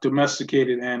 livestock,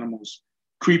 domesticated animals,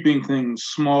 creeping things,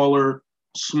 smaller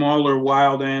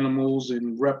wild animals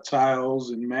and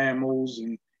reptiles and mammals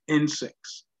and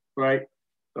insects, right?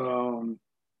 And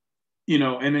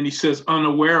then he says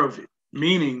unaware of it,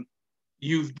 meaning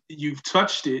you've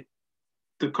touched it,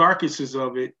 the carcasses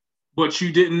of it, but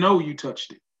you didn't know you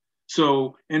touched it.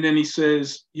 So, and then he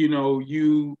says,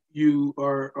 you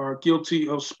are guilty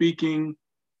of speaking,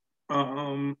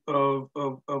 of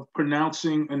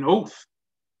pronouncing an oath.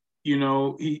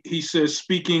 He says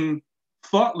speaking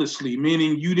thoughtlessly,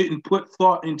 meaning you didn't put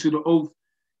thought into the oath.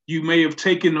 You may have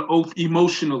taken the oath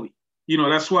emotionally.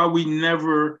 That's why we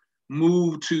never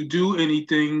move to do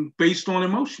anything based on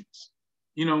emotions.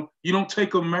 You don't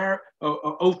take a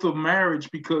oath of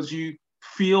marriage because you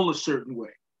feel a certain way.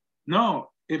 No,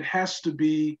 it has to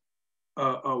be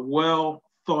a well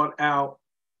thought out,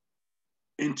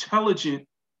 intelligent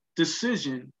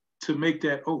decision to make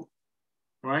that oath,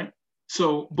 right?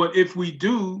 So, but if we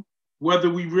do, whether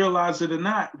we realize it or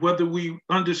not, whether we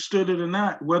understood it or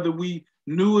not, whether we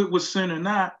knew it was sin or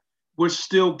not, we're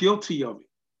still guilty of it,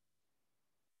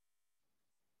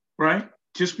 right?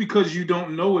 Just because you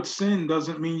don't know it's sin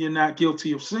doesn't mean you're not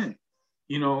guilty of sin,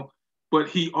 but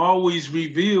he always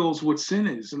reveals what sin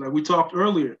is. And like we talked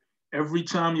earlier, every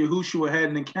time Yahusha had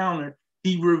an encounter,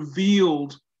 he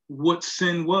revealed what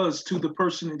sin was to the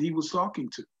person that he was talking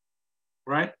to,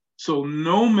 right? So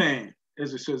no man,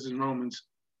 as it says in Romans,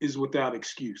 is without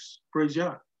excuse. Praise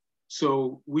Yah.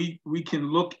 So we can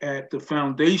look at the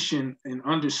foundation and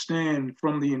understand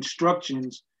from the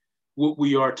instructions what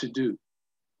we are to do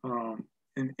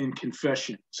in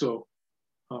confession. So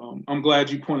I'm glad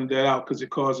you pointed that out because it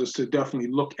caused us to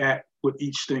definitely look at what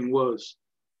each thing was,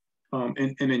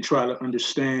 and then try to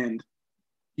understand,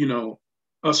 you know,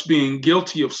 us being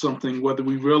guilty of something, whether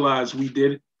we realize we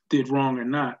did wrong or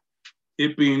not,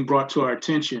 it being brought to our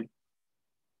attention,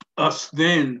 us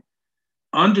then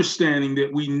understanding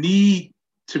that we need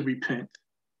to repent,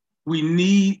 we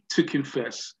need to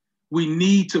confess, we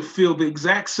need to feel the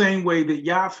exact same way that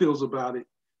Yah feels about it,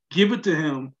 give it to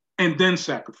him, and then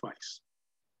sacrifice,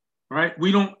 right?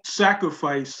 We don't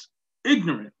sacrifice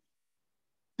ignorant.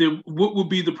 What would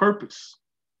be the purpose?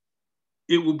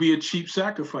 It will be a cheap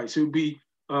sacrifice. It would be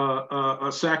a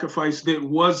sacrifice that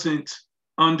wasn't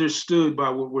understood by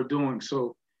what we're doing.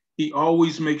 So he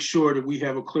always makes sure that we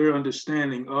have a clear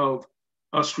understanding of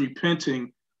us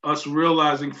repenting, us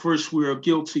realizing first we are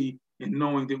guilty, and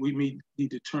knowing that we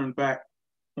need to turn back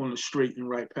on the straight and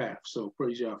right path. So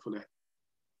praise Yah for that.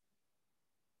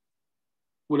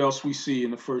 What else we see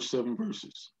in the first 7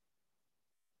 verses?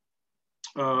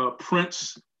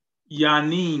 Prince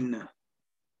Yanin.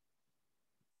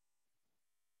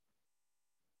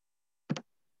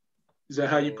 Is that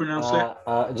how you pronounce that?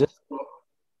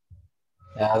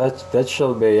 Yeah, that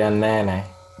should be your nene.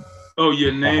 Oh,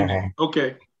 your name.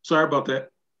 Okay. Sorry about that.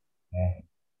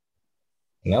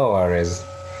 No worries.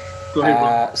 Go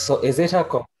ahead, so is it a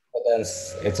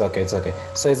coincidence? It's okay.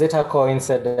 So is it a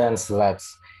coincidence that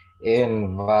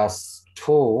in verse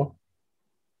 2,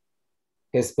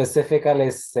 he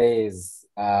specifically says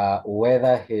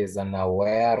whether he is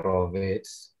unaware of it,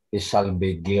 he shall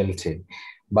be guilty.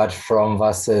 But from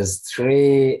verses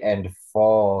 3 and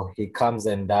 4, he comes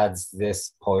and adds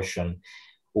this portion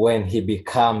when he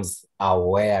becomes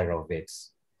aware of it.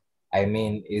 I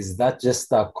mean, is that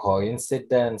just a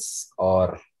coincidence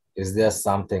or is there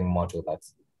something more to that?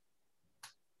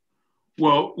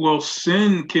 Well,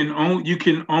 sin you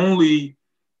can only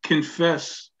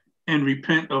confess and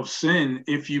repent of sin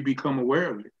if you become aware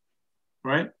of it,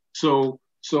 right? So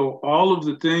all of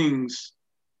the things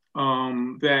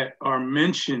that are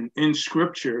mentioned in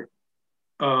Scripture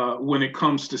when it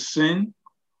comes to sin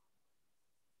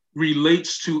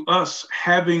relates to us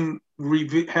having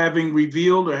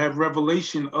revealed or have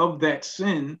revelation of that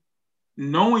sin,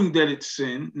 knowing that it's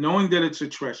sin, knowing that it's a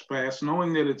trespass,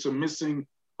 knowing that it's a missing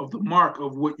of the mark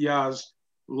of what Yah's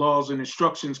laws and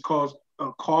instructions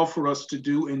call for us to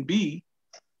do and be,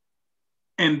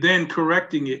 and then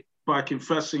correcting it by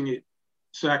confessing it,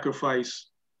 sacrifice,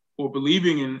 or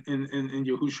believing in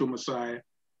Yahusha Messiah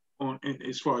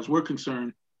as far as we're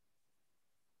concerned,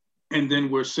 and then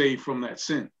we're saved from that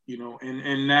sin, you know,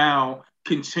 and now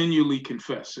continually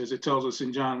confess, as it tells us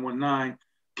in John 1:9,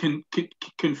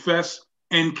 confess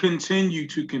and continue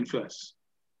to confess,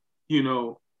 you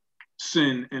know,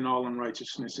 sin and all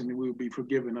unrighteousness, and we will be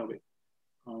forgiven of it.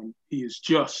 He is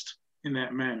just in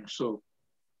that manner. So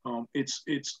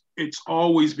it's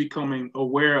always becoming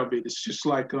aware of it. It's just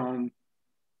like, and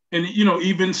you know,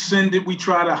 even sin that we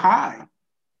try to hide,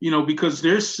 you know, because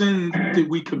there's sin that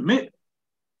we commit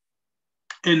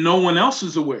and no one else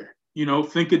is aware. You know,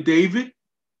 think of David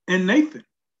and Nathan,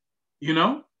 you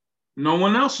know, no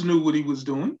one else knew what he was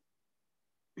doing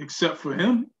except for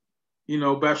him. You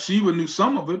know, Bathsheba knew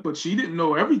some of it, but she didn't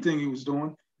know everything he was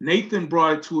doing. Nathan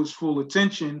brought it to his full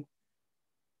attention.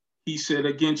 He said,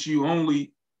 against you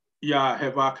only, Yah,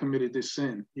 have I committed this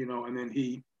sin, you know, and then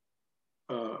he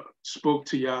spoke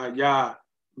to Yah. Yah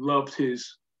loved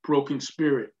his broken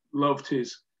spirit, loved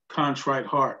his contrite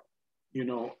heart, you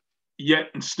know,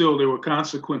 yet and still there were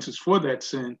consequences for that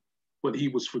sin, but he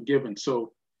was forgiven.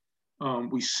 So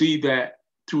we see that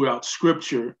throughout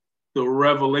Scripture, the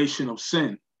revelation of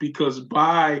sin, because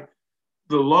by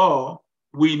the law,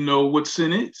 we know what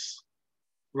sin is,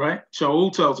 right?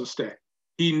 Shaul tells us that.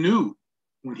 He knew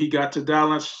when he got to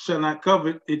thou shalt not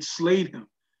covet, it slayed him.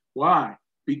 Why?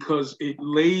 Because it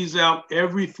lays out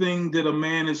everything that a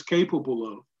man is capable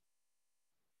of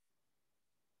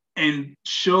and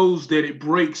shows that it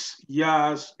breaks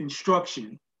Yah's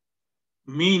instruction,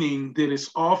 meaning that it's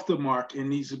off the mark and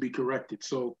needs to be corrected.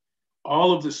 So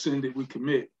all of the sin that we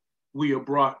commit, we are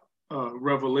brought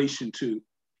revelation to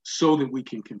so that we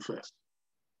can confess.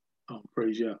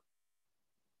 Praise Yah.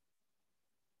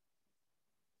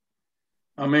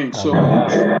 Amen.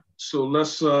 So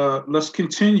let's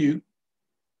continue.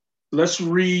 Let's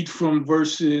read from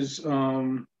verses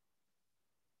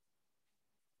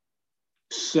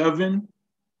 7,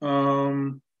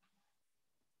 and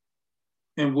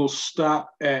we'll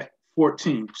stop at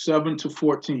 14. 7 to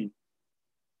 14.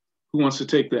 Who wants to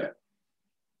take that?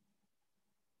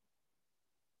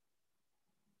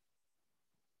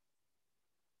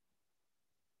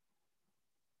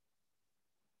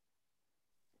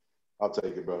 I'll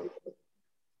take it, brother.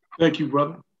 Thank you,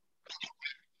 brother.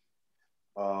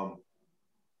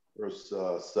 Verse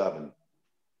 7.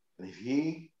 And if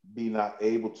he be not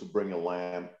able to bring a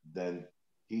lamb, then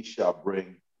he shall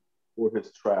bring for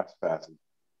his trespasses,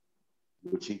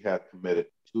 which he hath committed,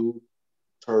 2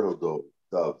 turtle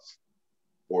doves,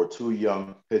 or 2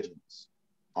 young pigeons,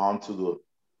 unto the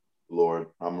Lord.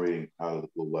 I'm reading out of the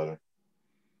blue letter.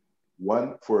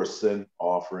 One for a sin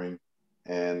offering,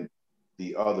 and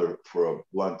the other for a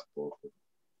blunt offering.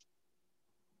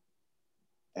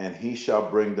 And he shall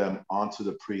bring them unto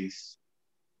the priest,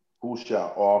 who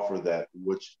shall offer that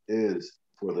which is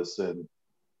for the sin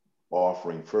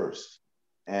offering first,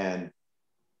 and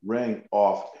wring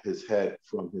off his head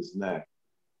from his neck,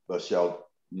 but shall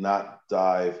not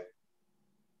dive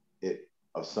it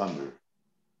asunder.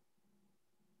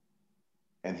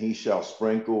 And he shall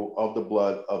sprinkle of the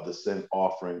blood of the sin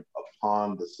offering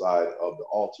upon the side of the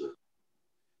altar,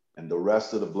 and the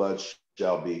rest of the blood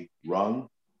shall be wrung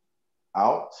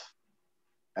out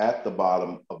at the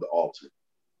bottom of the altar.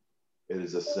 It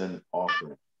is a sin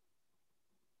offering.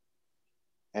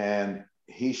 And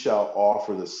he shall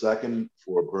offer the second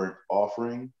for a burnt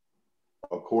offering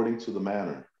according to the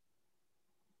manner.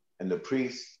 And the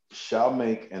priest shall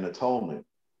make an atonement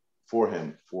for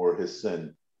him for his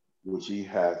sin, which he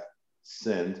hath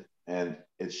sinned, and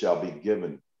it shall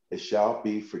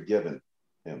be forgiven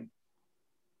him.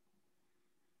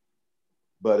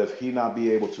 But if he not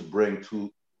be able to bring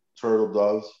 2 turtle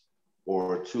doves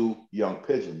or 2 young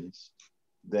pigeons,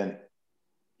 then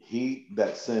he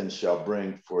that sins shall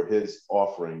bring for his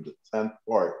offering the 10th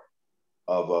part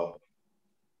of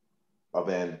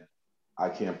an, I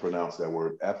can't pronounce that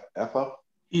word, ephah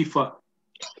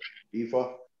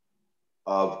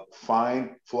of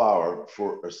fine flour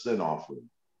for a sin offering.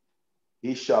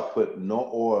 He shall put no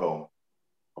oil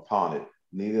upon it,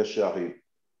 neither shall he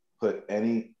put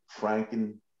any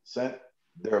frankincense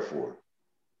therefore,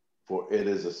 for it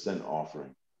is a sin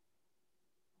offering.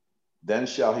 Then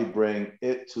shall he bring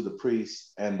it to the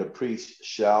priest, and the priest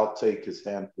shall take his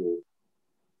handful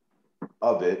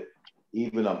of it,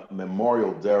 even a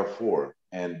memorial therefore,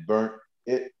 and burn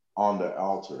it on the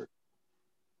altar,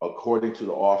 according to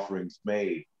the offerings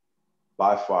made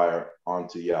by fire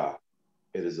unto Yah.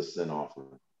 It is a sin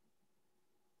offering.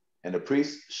 And the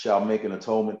priest shall make an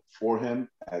atonement for him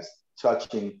as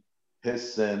touching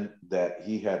his sin that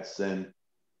he had sinned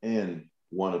in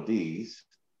one of these,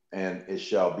 and it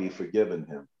shall be forgiven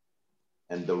him.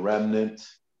 And the remnant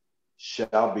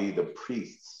shall be the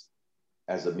priest's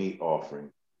as a meat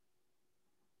offering.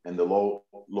 And the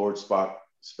Lord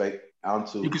spake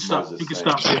unto Moses. You can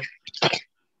stop there.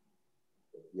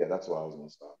 Yeah, that's why I was going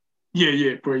to stop.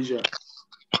 Yeah, praise Yah.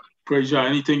 Praise Yah.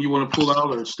 Anything you want to pull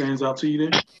out or stands out to you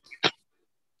there?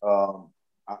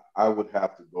 I would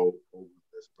have to go over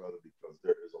this, brother, because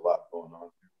there is a lot going on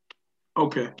here.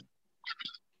 Okay,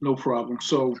 no problem.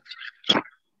 So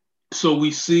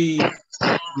we see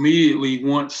immediately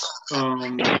once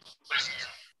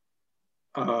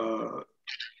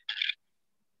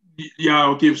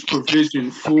Yah gives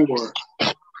provision for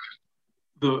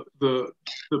the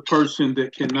person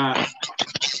that cannot.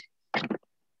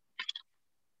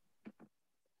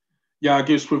 Yah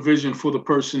gives provision for the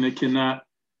person that cannot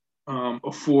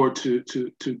afford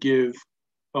to give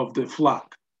of the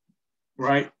flock,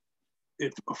 right?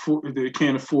 If they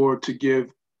can't afford to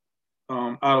give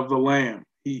out of the lamb,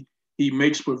 he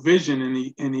makes provision,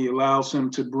 and he allows him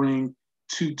to bring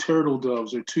 2 turtle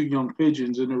doves or 2 young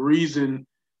pigeons. And the reason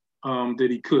that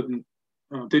he couldn't,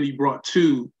 that he brought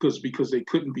 2, because they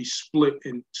couldn't be split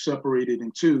and separated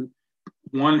in 2.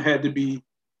 One had to be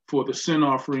for the sin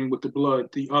offering with the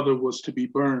blood. The other was to be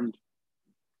burned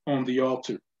on the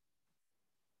altar,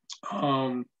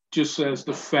 just as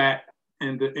the fat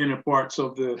and the inner parts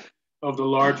of the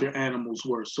larger animals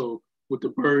were. So with the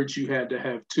birds, you had to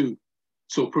have 2.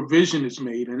 So provision is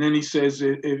made. And then he says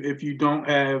if you don't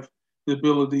have the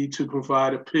ability to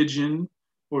provide a pigeon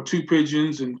or 2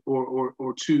 pigeons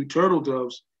or 2 turtle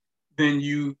doves, then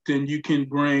you can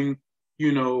bring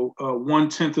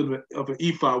 1/10 of an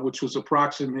ephah, which was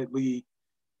approximately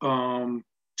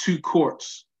 2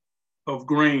 quarts of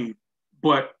grain.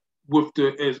 But with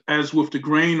as with the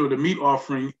grain or the meat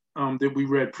offering that we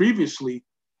read previously,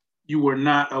 you were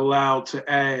not allowed to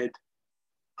add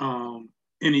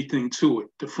anything to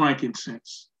it, the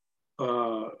frankincense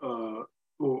or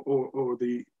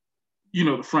the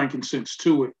the frankincense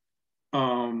to it,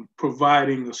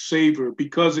 providing a savor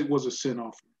because it was a sin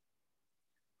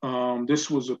offering. This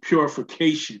was a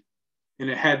purification, and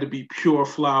it had to be pure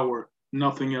flour,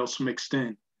 nothing else mixed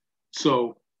in.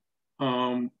 So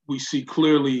we see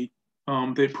clearly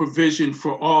the provision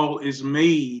for all is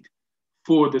made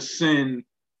for the sin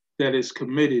that is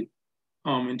committed.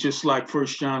 And just like 1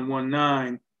 John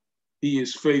 1:9, he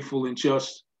is faithful and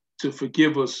just to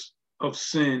forgive us of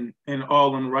sin and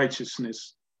all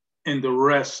unrighteousness, and the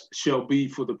rest shall be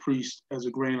for the priest as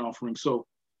a grain offering. So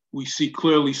we see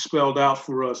clearly spelled out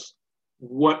for us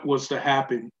what was to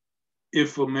happen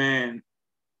if a man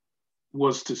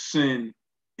was to sin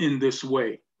in this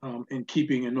way, in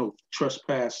keeping an oath,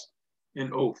 trespass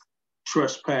an oath,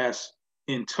 trespass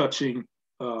in touching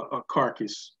a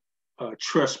carcass,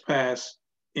 trespass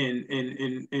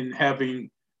in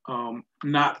having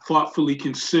not thoughtfully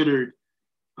considered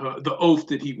the oath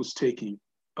that he was taking,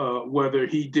 whether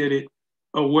he did it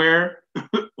aware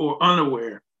or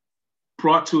unaware,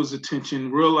 brought to his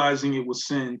attention, realizing it was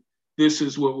sin. This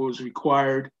is what was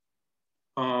required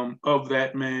of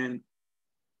that man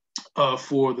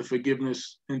for the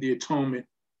forgiveness and the atonement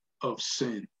of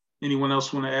sin. Anyone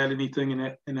else want to add anything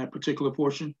in that particular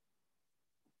portion?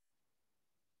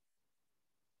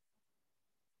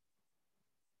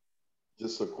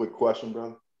 Just a quick question,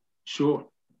 brother. Sure.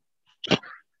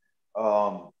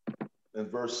 In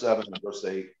verse 7 and verse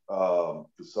 8, for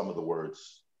some of the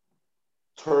words,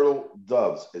 turtle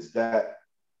doves, is that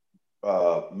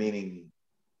meaning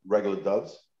regular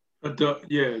doves?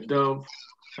 Yeah, dove.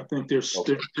 I think there's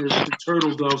the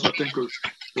turtle doves. I think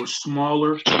are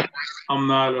smaller. I'm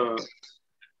not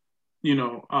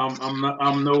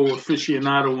I'm no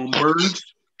aficionado on birds,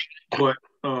 but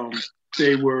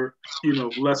they were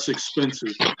less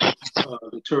expensive.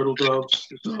 The turtle doves,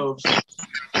 the doves,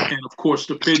 and of course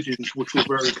the pigeons, which were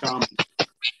very common.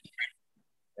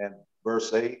 And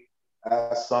verse 8,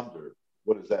 asunder,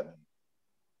 what does that mean?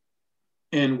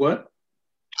 And what?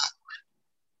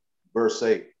 Verse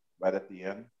 8, right at the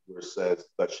end, where it says,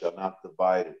 "But shall not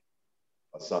divide it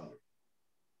asunder."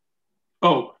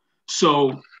 Oh,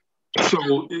 so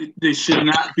they should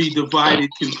not be divided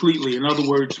completely. In other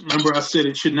words, remember I said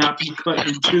it should not be cut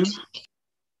in two?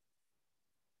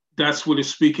 That's what it's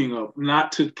speaking of,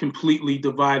 not to completely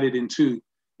divide it in two.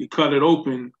 You cut it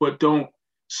open, but don't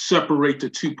separate the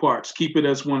two parts. Keep it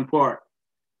as one part.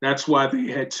 That's why they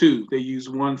had two. They used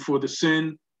one for the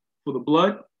sin, for the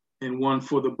blood, and one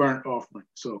for the burnt offering.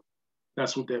 So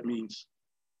that's what that means.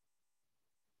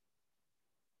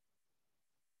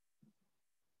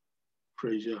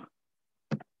 Praise God.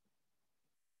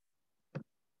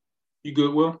 You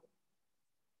good, Will?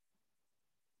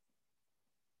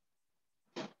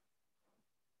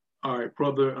 All right,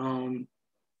 brother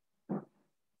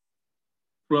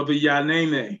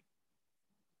Yanene.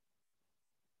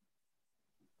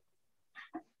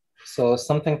 So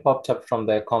something popped up from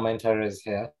the commentaries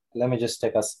here. Let me just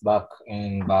take us back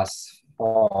in verse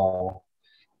 4.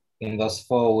 In verse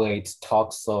 4, where it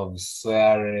talks of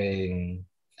swearing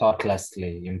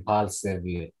thoughtlessly,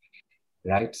 impulsively,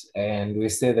 right? And we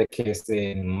see the case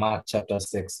in Mark chapter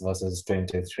 6, verses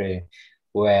 23,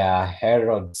 where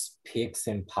Herod speaks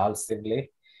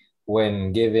impulsively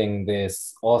when giving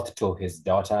this oath to his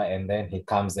daughter, and then he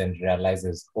comes and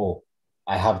realizes, oh,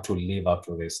 I have to live up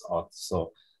to this oath.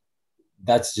 So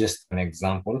that's just an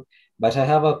example. But I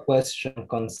have a question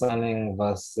concerning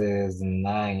verses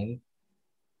 9.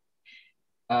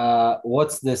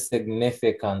 What's the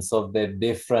significance of the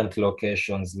different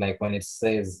locations? Like when it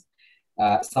says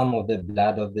some of the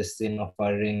blood of the sin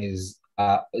offering is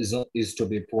to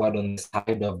be poured on the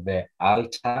side of the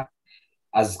altar,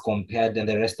 as compared, and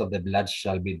the rest of the blood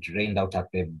shall be drained out at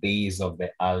the base of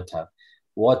the altar.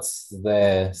 What's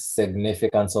the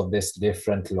significance of these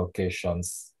different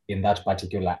locations in that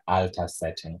particular altar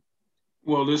setting?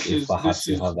 Well, you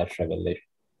have that revelation.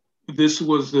 This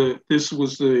was the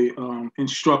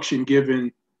instruction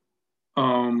given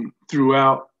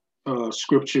throughout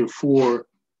Scripture for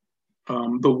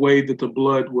the way that the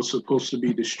blood was supposed to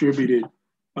be distributed.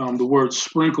 The word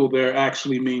sprinkle there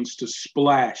actually means to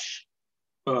splash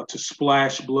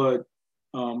blood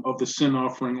of the sin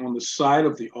offering on the side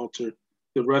of the altar.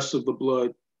 The rest of the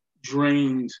blood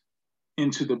drained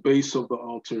into the base of the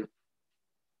altar,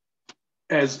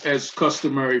 as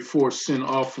customary for sin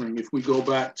offering. If we go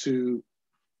back to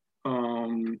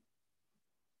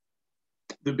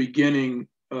the beginning,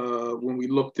 when we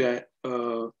looked at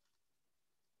the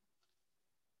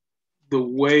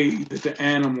way that the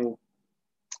animal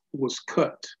was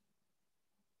cut,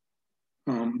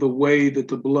 the way that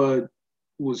the blood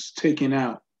was taken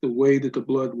out, the way that the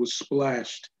blood was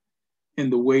splashed,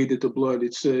 and the way that the blood,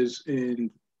 it says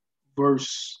in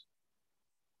verse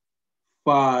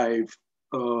 5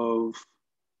 of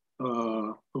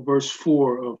verse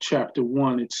 4 of chapter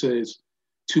 1, it says,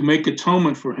 to make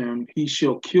atonement for him, he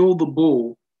shall kill the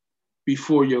bull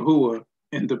before Yahuah,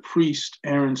 and the priest,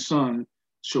 Aaron's son,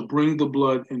 shall bring the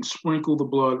blood and sprinkle the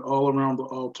blood all around the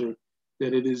altar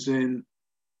that it is in,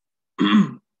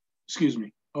 excuse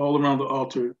me, all around the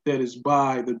altar that is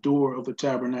by the door of the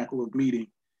tabernacle of meeting.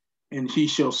 And he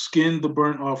shall skin the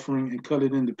burnt offering and cut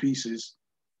it into pieces.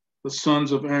 The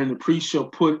sons of Aaron, the priest, shall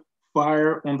put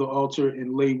fire on the altar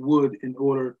and lay wood in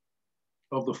order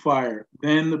of the fire.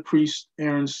 Then the priest,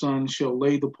 Aaron's son, shall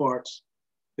lay the parts,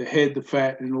 the head, the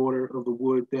fat, in order of the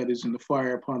wood that is in the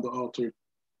fire upon the altar.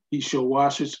 He shall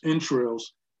wash its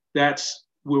entrails. That's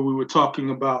where we were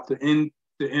talking about the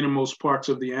innermost parts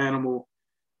of the animal,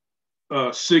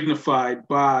 signified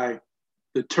by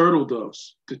the turtle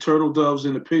doves. The turtle doves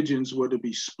and the pigeons were to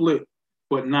be split,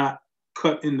 but not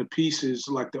cut into pieces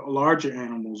like the larger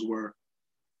animals were.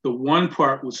 The one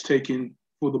part was taken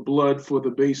for the blood for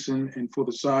the basin and for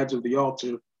the sides of the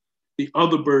altar. The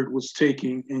other bird was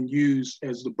taken and used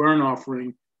as the burnt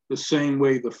offering, the same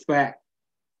way the fat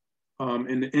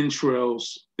and the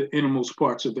entrails, the innermost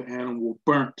parts of the animal, were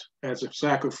burnt as a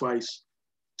sacrifice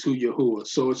to Yahuah.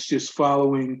 So it's just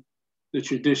following the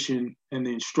tradition and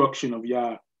the instruction of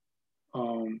Yah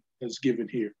as given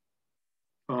here.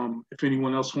 If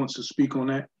anyone else wants to speak on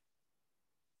that.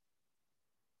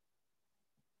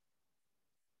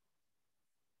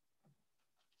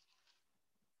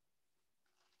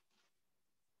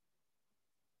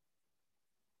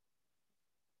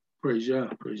 Praise Yah,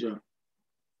 praise Yah.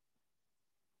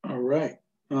 All right.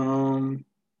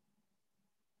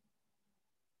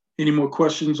 Any more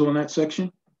questions on that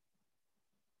section?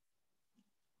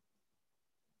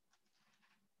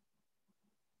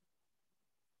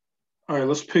 All right,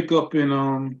 let's pick up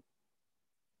in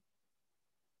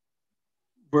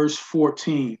verse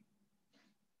 14.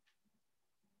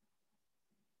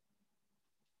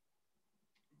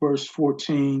 Verse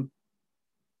 14.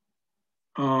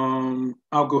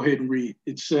 I'll go ahead and read.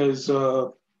 It says,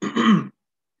 Then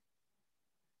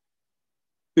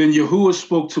Yahuah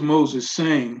spoke to Moses,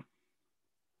 saying,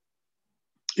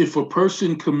 if a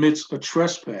person commits a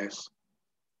trespass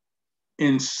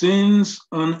and sins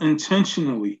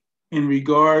unintentionally in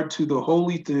regard to the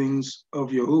holy things of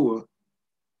Yahuah,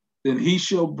 then he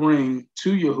shall bring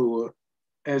to Yahuah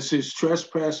as his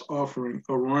trespass offering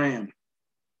a ram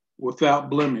without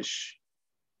blemish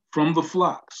from the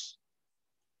flocks,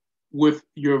 with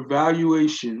your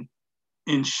valuation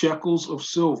in shekels of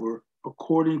silver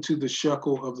according to the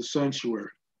shekel of the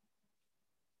sanctuary,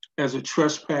 as a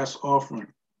trespass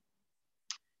offering.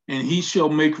 And he shall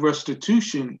make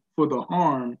restitution for the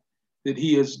harm that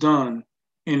he has done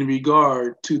in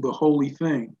regard to the holy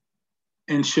thing,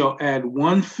 and shall add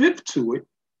 1/5 to it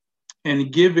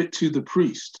and give it to the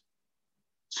priest.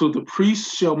 So the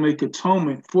priest shall make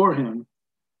atonement for him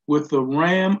with the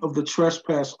ram of the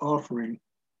trespass offering,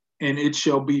 and it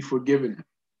shall be forgiven him.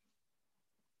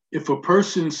 If a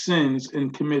person sins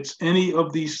and commits any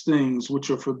of these things which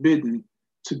are forbidden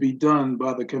to be done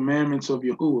by the commandments of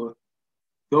Yahuah,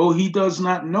 though he does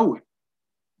not know it,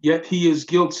 yet he is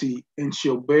guilty and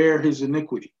shall bear his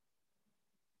iniquity.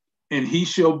 And he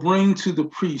shall bring to the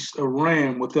priest a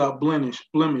ram without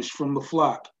blemish from the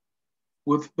flock,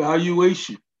 with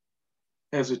valuation,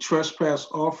 as a trespass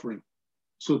offering.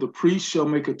 So the priest shall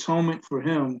make atonement for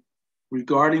him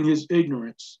regarding his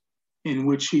ignorance in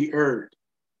which he erred,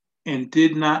 and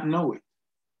did not know it,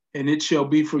 and it shall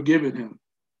be forgiven him.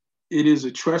 It is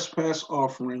a trespass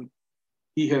offering.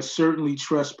 He has certainly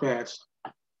trespassed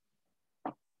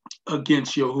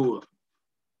against Yahuah.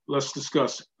 Let's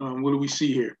discuss it. What do we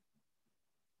see here?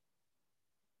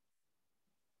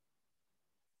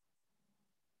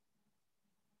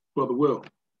 Brother Will.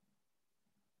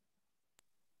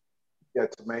 Yeah,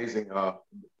 it's amazing.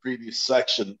 In the previous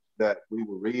section that we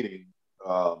were reading,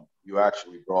 you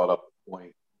actually brought up the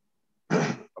point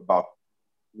about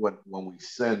when we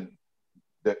sin,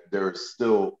 that there is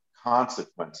still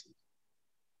consequences.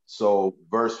 So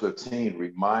verse 15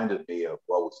 reminded me of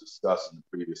what was discussed in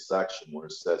the previous section, where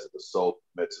it says if a soul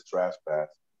commits a trespass,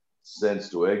 sins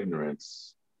to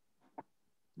ignorance,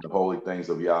 the holy things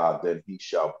of Yah, then he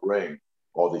shall bring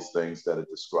all these things that it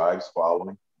describes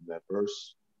following in that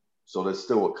verse. So there's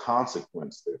still a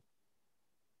consequence there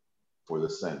for the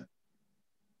sin.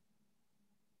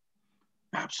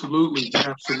 Absolutely,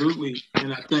 absolutely.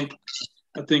 And I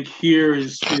think here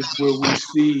is where we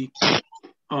see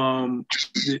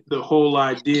the whole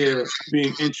idea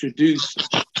being introduced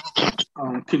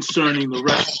concerning the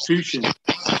restitution.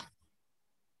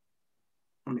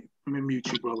 Let me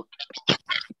mute you, brother.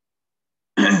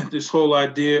 This whole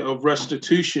idea of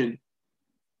restitution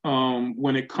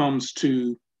when it comes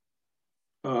to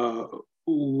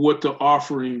what the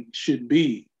offering should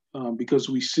be. because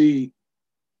we see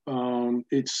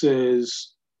it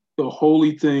says the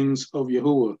holy things of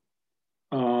Yahuah.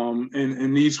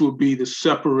 And these will be the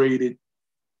separated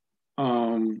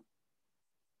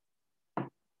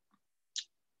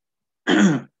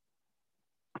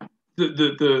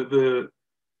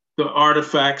the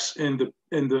artifacts and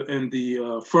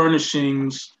the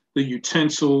furnishings, the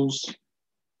utensils,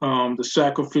 the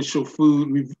sacrificial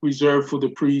food reserved for the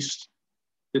priest,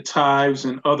 the tithes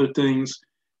and other things.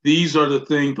 These are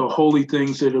the holy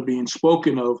things that are being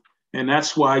spoken of, and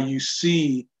that's why you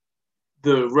see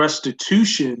the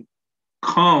restitution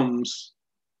comes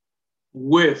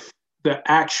with the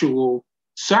actual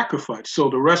sacrifice. So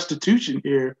the restitution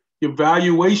here, your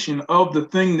valuation of the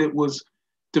thing that was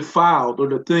defiled or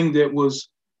the thing that was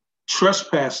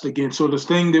trespassed against or the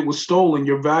thing that was stolen,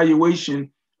 your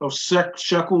valuation of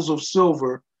shekels of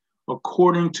silver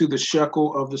according to the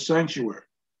shekel of the sanctuary.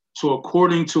 So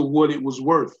according to what it was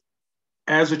worth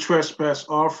as a trespass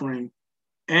offering,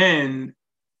 and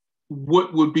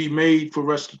what would be made for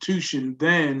restitution,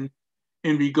 then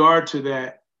in regard to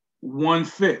that,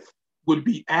 1/5 would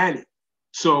be added.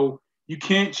 So you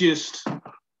can't just,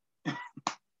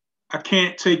 I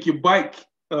can't take your bike,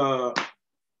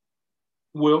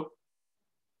 Will,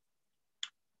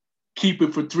 keep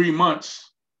it for 3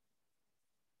 months,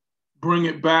 bring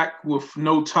it back with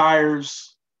no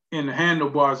tires and the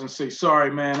handlebars and say,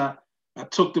 sorry, man, I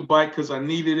took the bike because I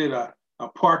needed it. I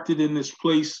parked it in this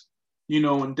place,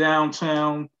 in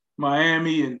downtown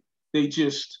Miami, and they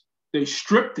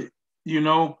stripped it,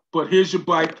 but here's your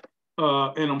bike,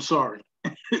 and I'm sorry.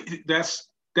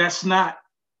 That's not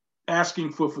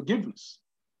asking for forgiveness.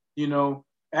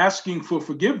 Asking for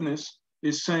forgiveness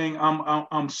is saying,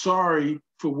 I'm sorry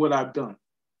for what I've done.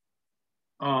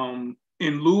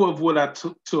 In lieu of what I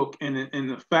took, and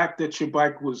the fact that your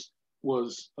bike was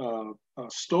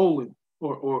stolen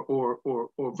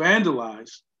or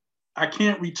vandalized, I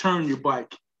can't return your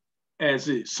bike as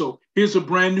is. So here's a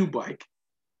brand new bike,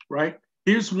 right?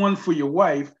 Here's one for your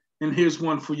wife, and here's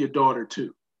one for your daughter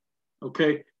too.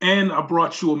 Okay, and I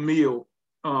brought you a meal.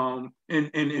 And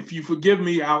if you forgive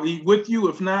me, I'll eat with you.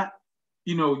 If not,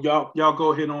 y'all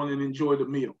go ahead on and enjoy the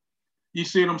meal. You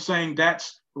see what I'm saying?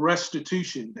 That's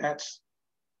restitution. That's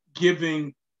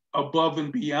giving above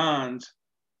and beyond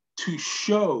to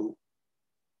show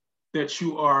that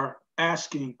you are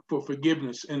asking for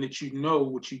forgiveness and that you know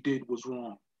what you did was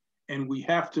wrong. And we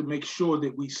have to make sure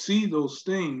that we see those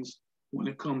things when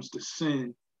it comes to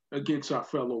sin against our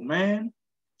fellow man,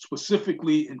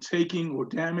 specifically in taking or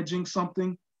damaging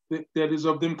something that is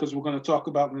of them, because we're going to talk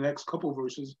about in the next couple of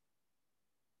verses.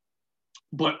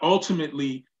 But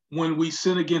ultimately, when we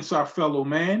sin against our fellow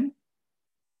man,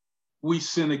 we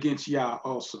sin against Yah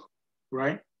also,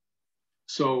 right?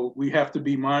 So we have to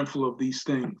be mindful of these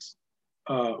things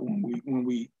when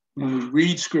we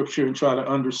read scripture and try to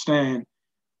understand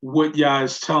what Yah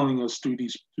is telling us through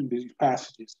these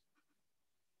passages.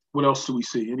 What else do we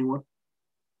see? Anyone?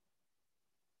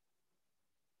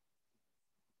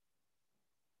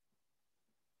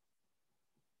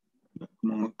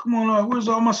 Come on, where's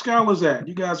all my scholars at?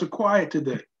 You guys are quiet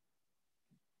today.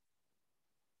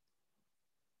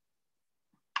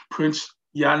 Prince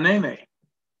Yanene.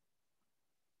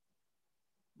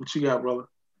 What you got, brother?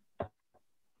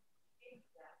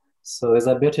 So it's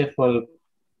a beautiful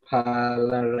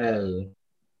parallel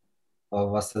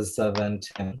of verses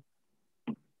 17.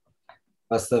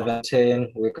 Verse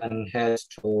 17, we can head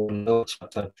to Luke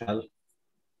chapter 12.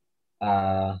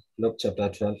 Luke chapter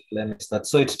 12, let me start.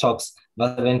 So it talks,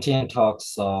 verse 17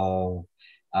 talks of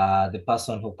the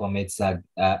person who commits a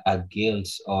guilt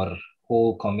or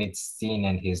who commits sin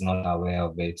and he's not aware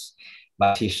of it,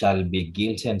 but he shall be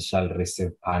guilty and shall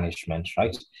receive punishment,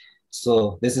 right?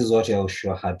 So this is what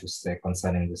Yahusha had to say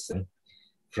concerning this sin.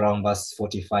 From verse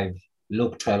 45,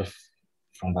 Luke 12,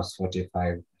 from verse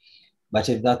 45. But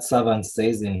if that servant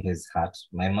says in his heart,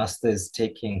 my master is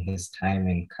taking his time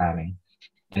in coming,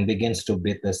 and begins to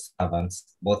beat the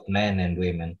servants, both men and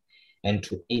women, and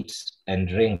to eat and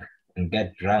drink and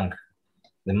get drunk,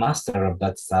 the master of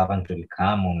that servant will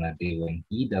come on a day when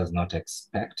he does not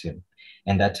expect him,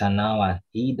 and at an hour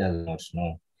he does not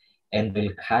know, and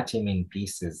will cut him in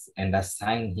pieces and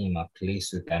assign him a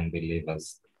place with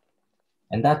unbelievers.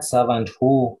 And that servant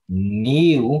who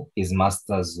knew his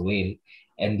master's will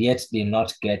and yet did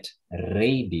not get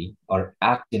ready or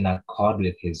act in accord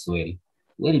with his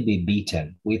will be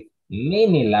beaten with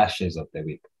many lashes of the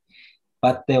whip.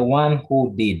 But the one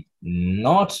who did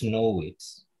not know it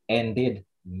and did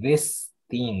these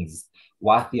things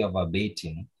worthy of a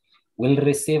beating will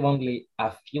receive only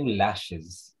a few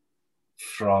lashes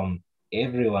from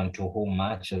everyone to whom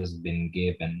much has been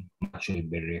given, much will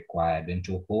be required, and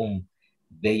to whom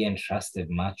they entrusted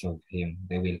much of him,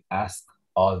 they will ask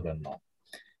all the more.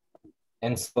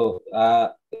 And so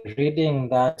reading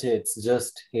that, it's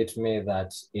just hit me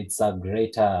that it's a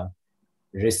greater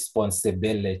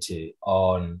responsibility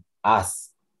on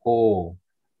us who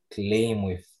claim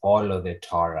we follow the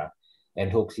Torah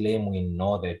and who claim we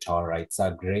know the Torah. It's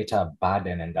a greater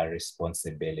burden and a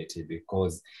responsibility,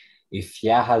 because if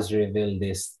Yah has revealed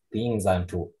these things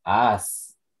unto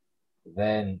us,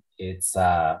 then it's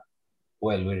well,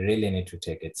 we really need to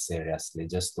take it seriously,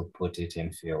 just to put it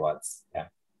in few words. Yeah.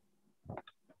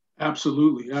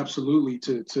 Absolutely, absolutely.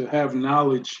 To have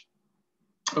knowledge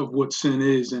of what sin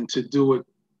is and to do it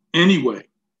anyway,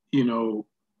 you know,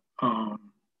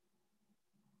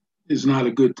 is not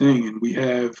a good thing. And we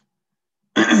have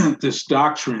this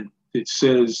doctrine that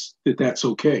says that that's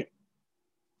okay,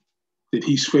 that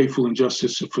he's faithful and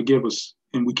justice to forgive us,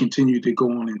 and we continue to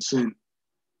go on in sin.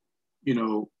 You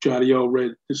know, Jadiel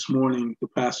read this morning the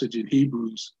passage in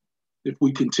Hebrews. If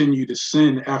we continue to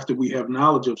sin after we have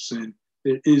knowledge of sin,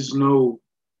 there is no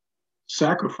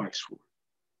sacrifice for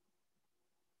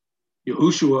it.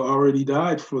 Yahusha already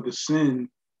died for the sin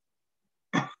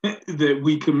that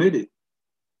we committed.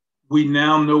 We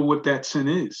now know what that sin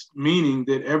is, meaning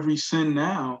that every sin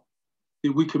now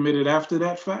that we committed after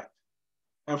that fact,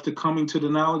 after coming to the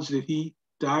knowledge that he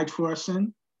died for our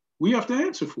sin, we have to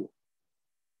answer for.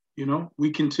 You know,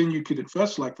 we continue to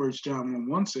confess, like 1 John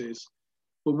 1:1 says,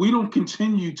 but we don't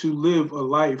continue to live a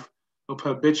life of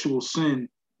habitual sin,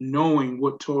 knowing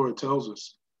what Torah tells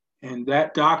us. And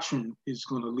that doctrine is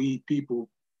going to lead people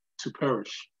to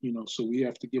perish, you know, so we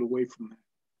have to get away from that.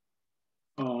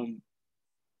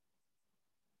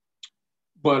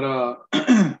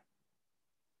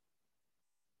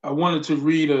 I wanted to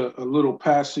read a little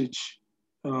passage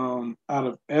out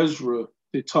of Ezra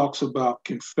that talks about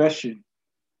confession,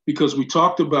 because we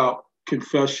talked about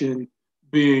confession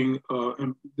being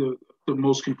the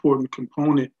most important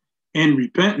component in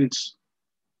repentance.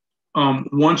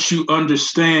 Once you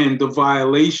understand the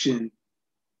violation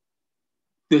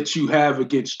that you have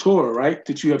against Torah, right?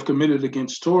 That you have committed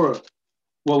against Torah.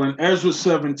 Well, in Ezra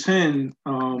 7:10,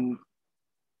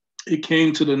 it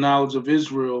came to the knowledge of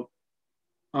Israel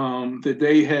that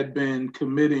they had been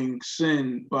committing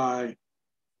sin by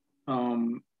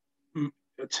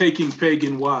taking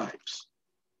pagan wives,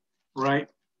 right?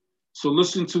 So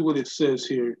listen to what it says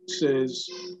here. It says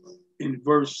in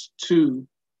verse 2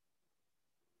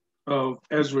 of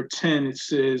Ezra 10, it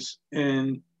says,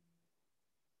 and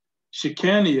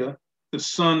Shechaniah, the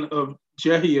son of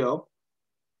Jehiel,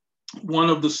 one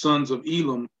of the sons of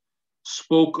Elam,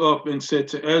 spoke up and said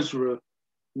to Ezra,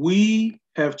 we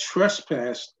have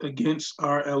trespassed against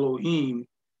our Elohim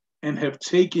and have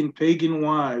taken pagan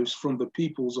wives from the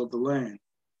peoples of the land.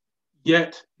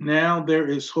 Yet now there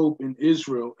is hope in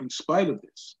Israel in spite of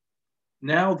this.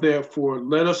 Now, therefore,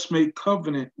 let us make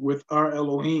covenant with our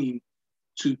Elohim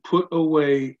to put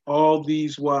away all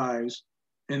these wives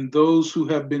and those who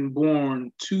have been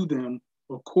born to them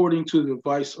according to the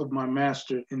advice of my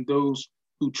master, and those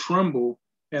who tremble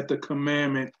at the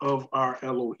commandment of our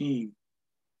Elohim.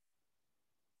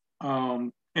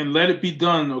 And let it be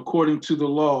done according to the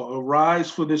law.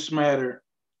 Arise, for this matter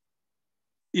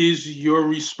is your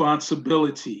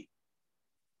responsibility.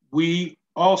 We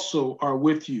also are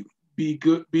with you.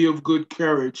 Be of good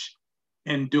courage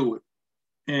and do it.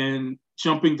 And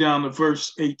jumping down to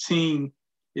verse 18,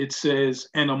 it says,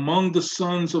 and among the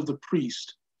sons of the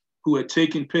priest who had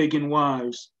taken pagan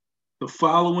wives, the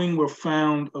following were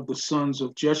found of the sons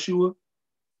of Jeshua,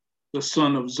 the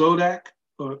son of Zodak,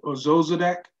 or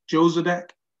Jozadak,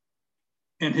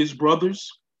 and his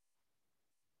brothers,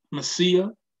 Messiah,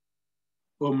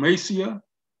 or Messiah,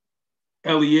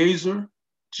 Eleazar,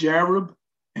 Jarib,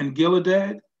 and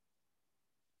Gilead.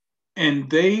 And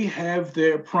they have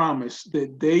their promise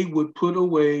that they would put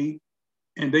away,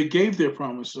 and they gave their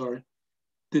promise,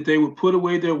 that they would put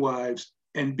away their wives,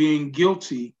 and being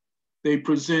guilty, they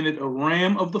presented a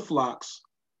ram of the flocks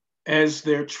as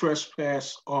their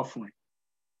trespass offering.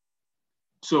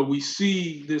 So we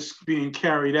see this being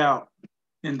carried out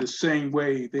in the same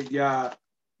way that Yah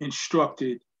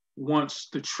instructed once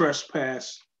the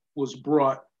trespass was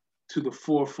brought to the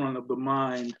forefront of the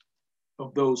mind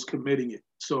of those committing it.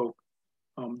 So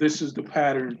this is the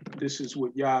pattern. This is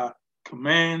what Yah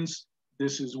commands.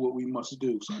 This is what we must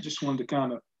do. So I just wanted to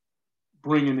kind of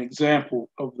bring an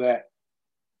example of that.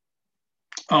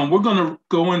 We're going to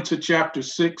go into chapter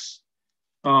 6,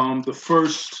 the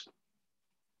first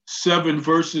 7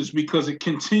 verses, because it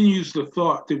continues the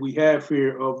thought that we have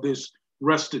here of this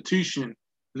restitution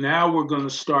Now we're going to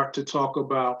start to talk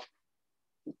about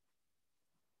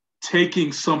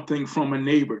taking something from a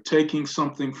neighbor, taking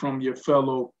something from your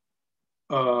fellow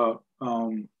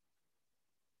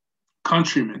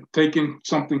countrymen, taking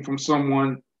something from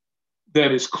someone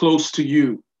that is close to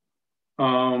you.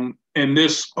 And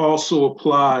this also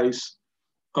applies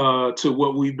to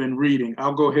what we've been reading.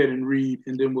 I'll go ahead and read,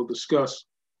 and then we'll discuss.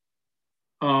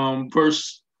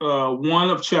 Verse 1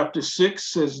 of chapter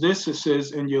 6 says this. It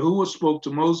says, and Yahuah spoke to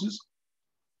Moses,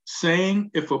 saying,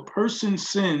 if a person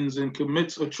sins and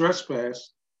commits a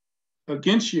trespass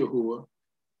against Yahuah,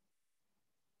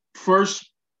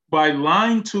 first by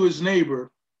lying to his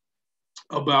neighbor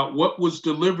about what was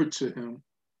delivered to him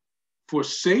for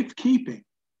safekeeping,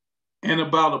 and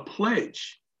about a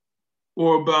pledge,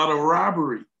 or about a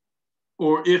robbery,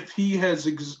 or if he has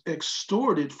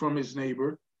extorted from his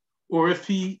neighbor, or if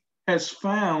he has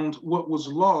found what was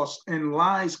lost and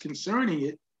lies concerning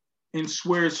it, and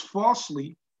swears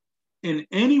falsely in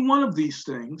any one of these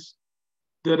things,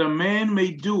 that a man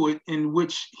may do it in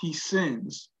which he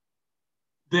sins,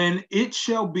 then it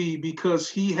shall be because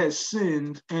he has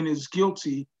sinned and is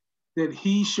guilty that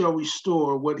he shall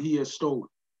restore what he has stolen,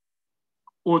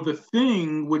 or the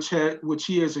thing which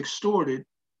he has extorted,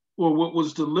 or what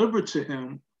was delivered to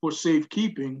him for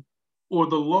safekeeping, or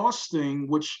the lost thing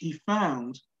which he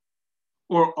found,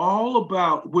 or all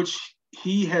about which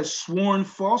he has sworn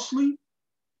falsely,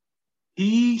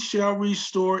 he shall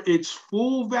restore its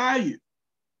full value,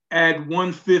 add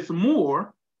 1/5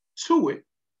 more to it,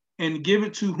 and give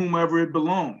it to whomever it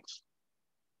belongs.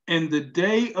 And the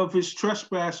day of his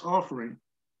trespass offering,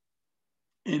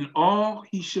 in all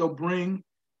he shall bring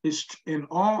his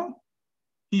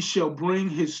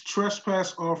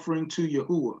trespass offering to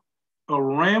Yahuah, a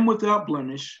ram without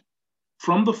blemish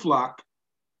from the flock,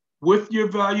 with your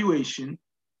valuation,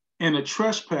 and a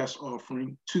trespass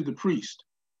offering to the priest.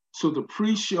 So the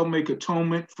priest shall make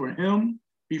atonement for him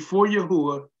before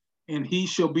Yahuah, and he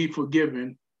shall be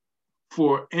forgiven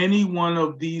for any one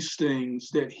of these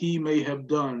things that he may have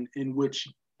done in which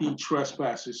he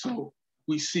trespasses. So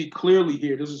we see clearly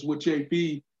here, this is what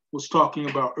JP was talking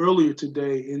about earlier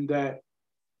today, in that,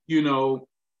 you know,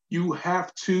 you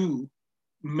have to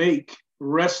make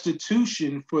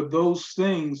restitution for those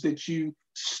things that you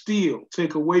steal,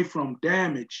 take away from,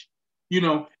 damage, you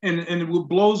know. And what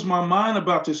blows my mind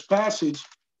about this passage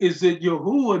is that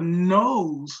Yahuah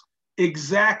knows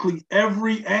exactly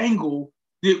every angle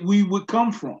that we would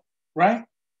come from, right?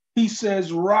 He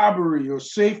says robbery or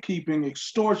safekeeping,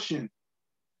 extortion,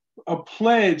 a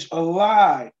pledge, a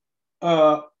lie,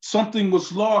 something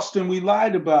was lost and we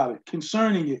lied about it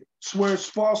concerning it, swears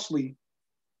falsely.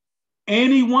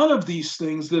 Any one of these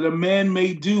things that a man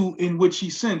may do in which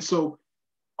he sins. So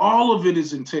all of it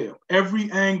is entailed.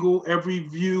 Every angle, every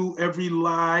view, every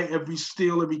lie, every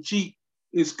steal, every cheat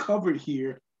is covered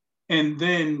here. And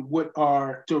then what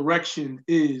our direction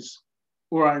is,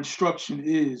 or our instruction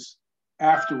is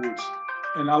afterwards.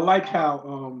 And I like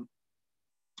how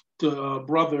the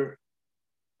brother,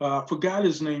 forgot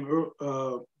his name,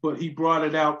 but he brought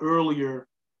it out earlier.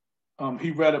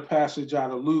 He read a passage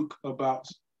out of Luke about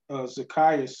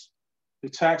Zacchaeus, the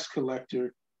tax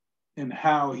collector, and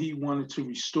how he wanted to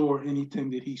restore anything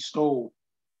that he stole,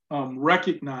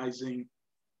 recognizing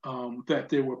that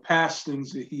there were past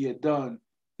things that he had done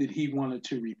that he wanted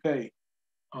to repay.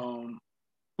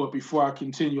 But before I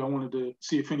continue, I wanted to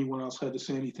see if anyone else had to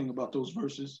say anything about those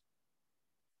verses.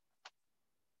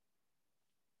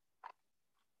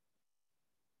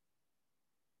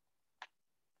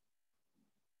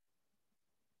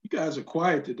 You guys are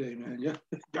quiet today, man. Yeah,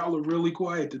 y'all are really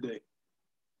quiet today.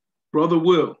 Brother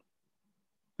Will.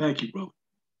 Thank you, brother.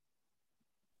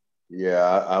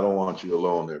 Yeah, I don't want you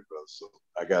alone there, brother. So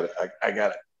I got it. I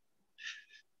got it.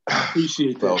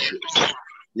 Appreciate that.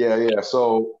 Yeah.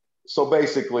 So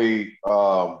basically,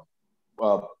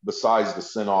 besides the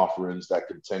sin offerings that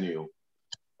continue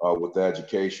with the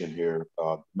education here,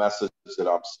 message that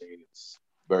I'm seeing is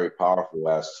very powerful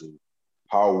as to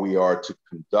how we are to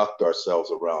conduct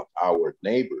ourselves around our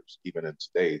neighbors, even in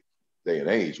today's day and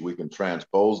age. We can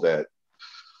transpose that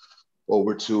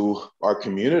over to our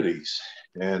communities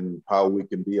and how we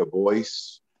can be a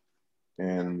voice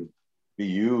and be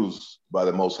used by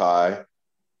the Most High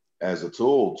as a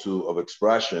tool of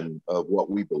expression of what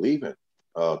we believe in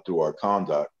through our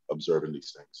conduct, observing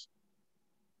these things.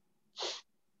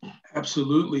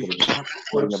 Absolutely.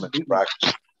 Putting them into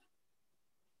practice.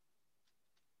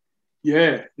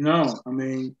 Yeah, no, I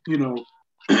mean, you know,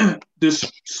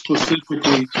 this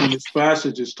specifically in this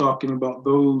passage is talking about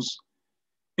those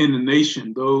in the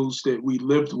nation, those that we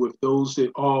lived with, those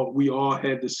that we all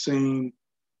had the same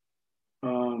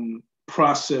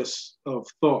process of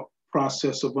thought,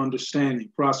 process of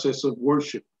understanding, process of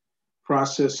worship,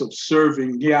 process of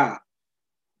serving Yah.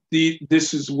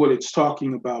 This is what it's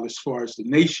talking about as far as the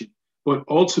nation, but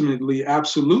ultimately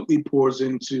absolutely pours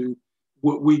into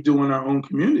what we do in our own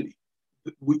community.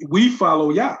 We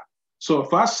follow Yah. So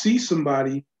if I see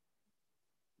somebody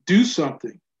do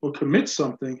something or commit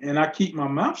something and I keep my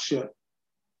mouth shut,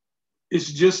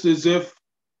 it's just as if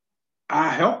I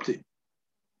helped it,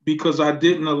 because I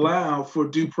didn't allow for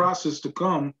due process to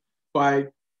come by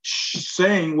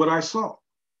saying what I saw.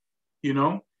 You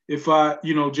know, if I,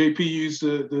 you know, JP used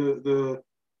or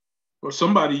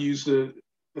somebody used the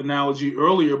analogy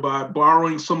earlier by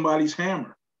borrowing somebody's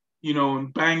hammer, you know,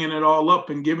 and banging it all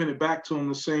up and giving it back to them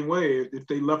the same way if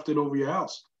they left it over your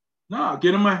house. Nah,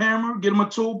 get them a hammer, get them a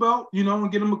tool belt, you know,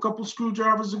 and get them a couple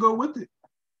screwdrivers to go with it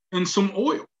and some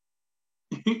oil,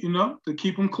 you know, to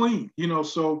keep them clean, you know.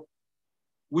 So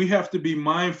we have to be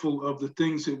mindful of the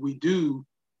things that we do,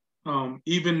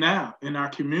 even now in our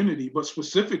community, but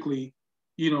specifically,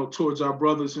 you know, towards our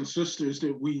brothers and sisters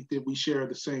that we share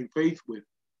the same faith with.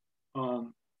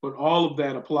 But all of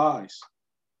that applies.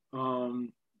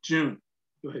 June,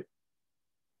 go ahead.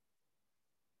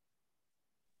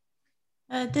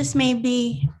 This may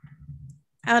be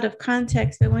out of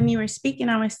context, but when you were speaking,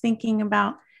 I was thinking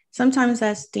about sometimes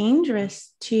that's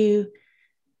dangerous to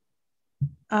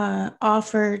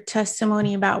offer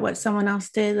testimony about what someone else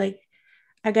did. Like,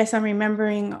 I guess I'm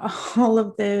remembering all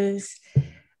of those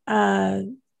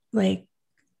like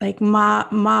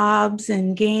mobs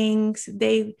and gangs.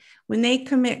 When they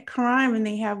commit crime and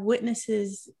they have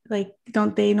witnesses, like,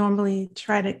 don't they normally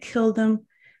try to kill them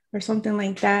or something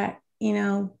like that, you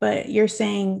know? But you're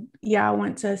saying Yah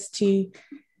wants us to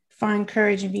find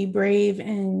courage and be brave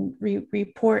and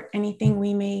report anything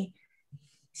we may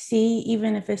see,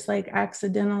 even if it's like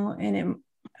accidental. And it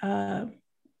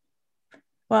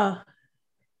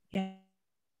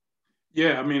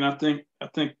yeah, I mean, I think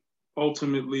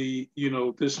ultimately, you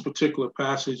know, this particular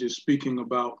passage is speaking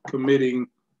about committing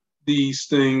these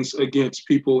things against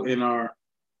people in our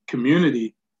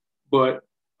community. But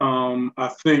I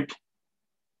think,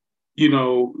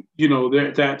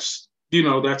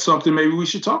 that's something maybe we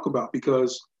should talk about,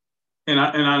 because, and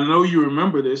I know you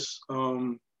remember this.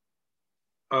 I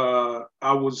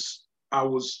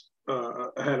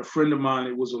had a friend of mine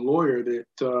that was a lawyer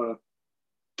that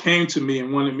came to me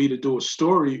and wanted me to do a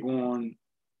story on,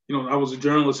 I was a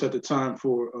journalist at the time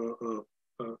for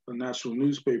a national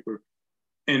newspaper,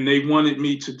 and they wanted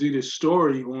me to do this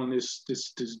story on this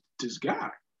guy.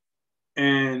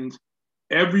 And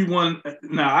everyone,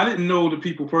 now I didn't know the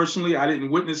people personally, I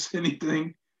didn't witness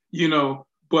anything,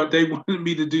 but they wanted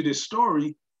me to do this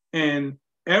story, and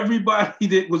everybody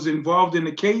that was involved in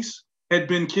the case had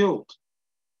been killed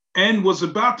and was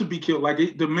about to be killed.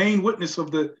 Like the main witness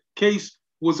of the case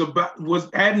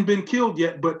hadn't been killed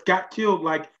yet, but got killed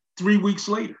like 3 weeks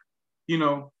later,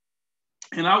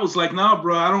 And I was like, nah,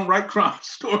 bro, I don't write crime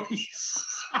stories.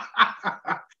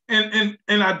 and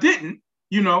I didn't,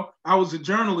 I was a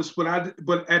journalist, but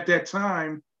at that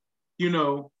time,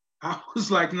 I was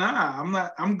like, nah,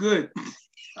 I'm good.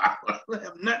 I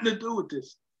have nothing to do with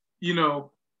this,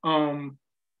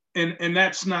 and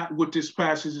that's not what this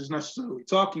passage is necessarily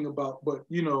talking about. But,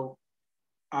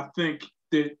 I think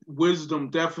that wisdom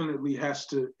definitely has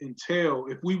to entail,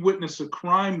 if we witness a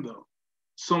crime, though,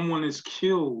 someone is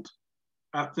killed,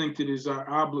 I think that is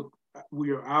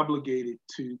we are obligated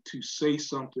to say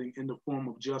something in the form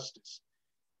of justice.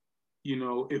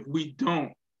 If we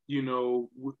don't,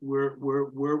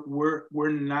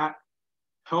 we're not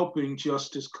helping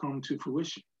justice come to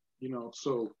fruition.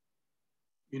 So,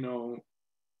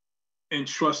 and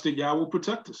trust that Yah will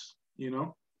protect us.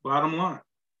 Bottom line.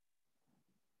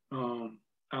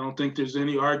 I don't think there's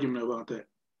any argument about that.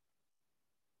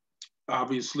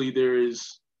 Obviously, there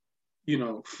is,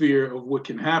 fear of what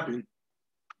can happen,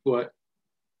 but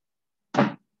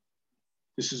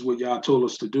this is what Yah told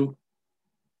us to do.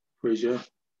 Praise Yah.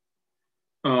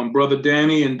 Brother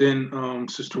Danny, and then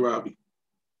Sister Robbie.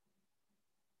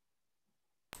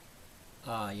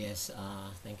 Yes,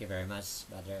 thank you very much,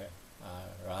 Brother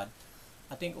Rod.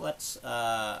 I think what's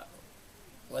the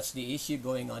issue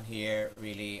going on here,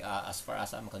 really, as far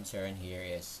as I'm concerned here,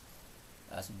 is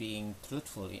as being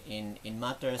truthful in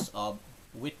matters of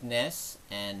witness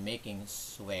and making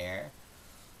swear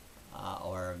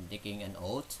or taking an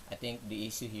oath. I think the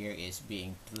issue here is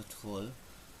being truthful,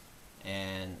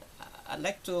 and I'd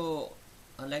like to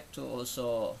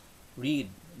also read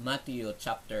Matthew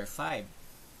chapter 5.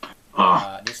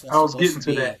 This was I was getting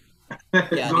to that.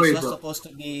 Yeah, this was supposed to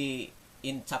be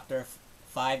in chapter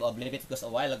 5 of Leviticus a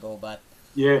while ago, but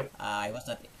yeah, I was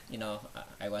not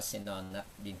I was not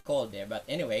being called there. But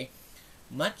anyway,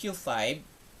 Matthew 5,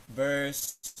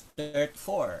 verse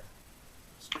 34.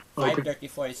 Okay.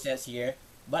 5:34 it says here,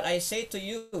 "But I say to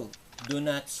you, do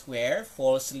not swear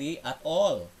falsely at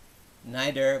all,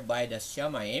 neither by the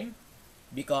Shemaim,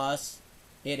 because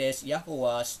it is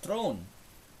Yahuah's throne,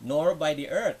 nor by the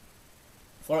earth,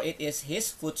 for it is his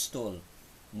footstool,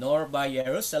 nor by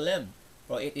Jerusalem,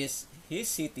 for it is his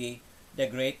city, the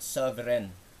great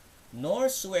sovereign.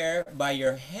 Nor swear by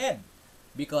your head,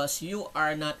 because you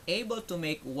are not able to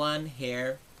make one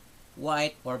hair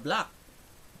white or black."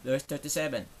 Verse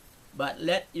 37, "But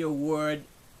let your word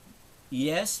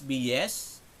yes be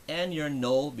yes, and your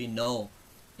no be no.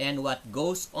 And what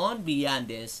goes on beyond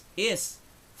this is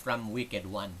from wicked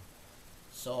one."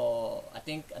 So I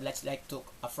think let's like to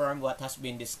affirm what has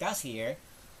been discussed here,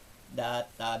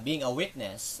 that being a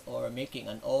witness or making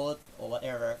an oath or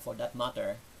whatever for that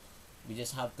matter, we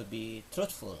just have to be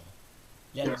truthful.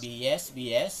 Let Yes. be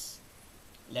yes,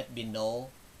 let be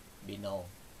no, be no.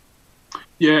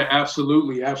 Yeah,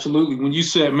 absolutely, absolutely. When you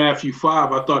said Matthew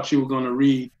 5, I thought you were going to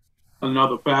read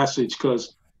another passage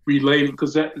because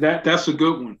because that's a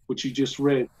good one, what you just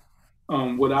read.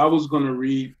 What I was going to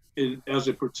read is, as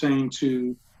it pertained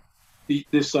to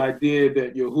this idea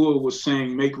that Yahuwah was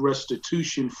saying, make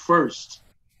restitution first,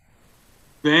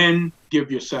 then give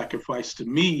your sacrifice to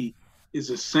me, is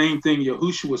the same thing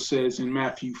Yahusha says in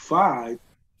Matthew 5,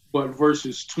 but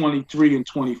verses 23 and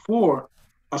 24.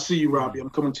 I see you, Robbie. I'm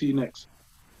coming to you next.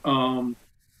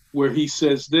 Where he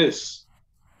says this.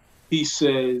 He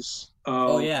says,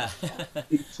 Oh yeah,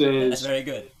 he that's says, very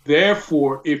good.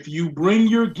 therefore, if you bring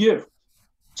your gift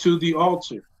to the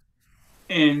altar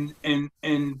and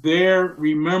there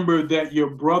remember that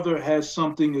your brother has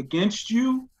something against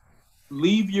you,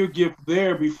 leave your gift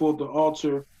there before the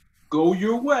altar, go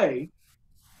your way,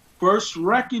 first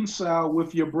reconcile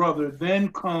with your brother, then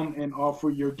come and offer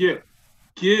your gift.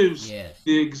 Gives Yes.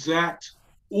 the exact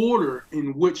order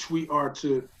in which we are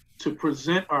to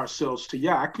present ourselves to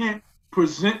Yah. I can't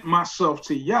present myself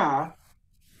to Yah,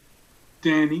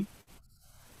 Danny,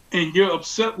 and you're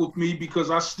upset with me because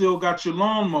I still got your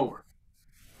lawnmower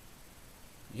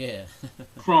Yeah.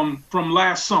 from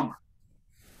last summer,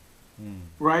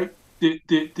 right?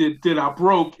 That I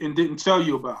broke and didn't tell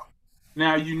you about.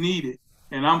 Now you need it,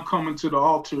 and I'm coming to the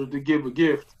altar to give a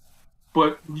gift,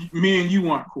 but me and you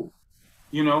aren't cool.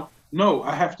 No,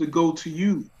 I have to go to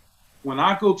you. When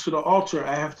I go to the altar,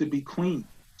 I have to be clean,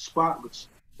 spotless,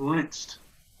 rinsed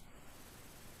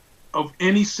of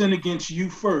any sin against you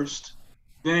first,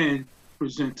 then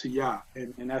present to Yah.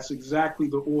 And that's exactly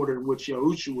the order in which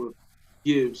Yahushua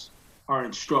gives our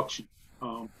instruction.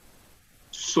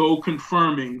 So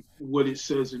confirming what it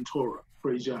says in Torah.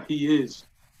 Praise Yah. He is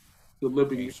the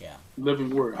living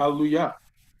word. Hallelujah.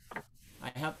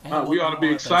 I have We one ought to be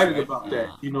more excited concern. about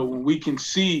that. When we can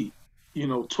see,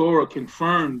 Torah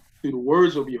confirmed through the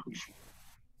words of Yahushua.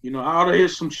 I ought to hear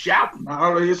some shouting. I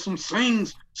ought to hear some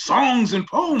songs and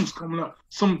poems coming up.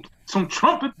 Some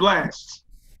trumpet blasts.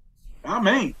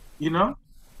 Amen.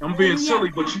 I'm being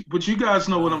silly, but you guys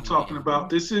know what I'm talking about.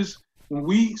 This is when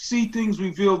we see things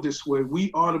revealed this way,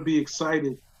 we ought to be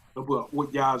excited about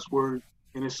what Yah's word,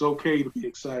 and it's okay to be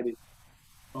excited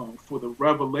for the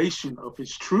revelation of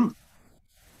His truth,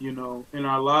 in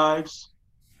our lives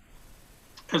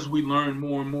as we learn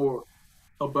more and more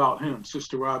about Him.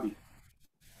 Sister Robbie.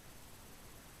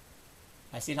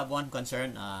 I still have one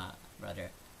concern,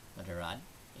 brother Rod,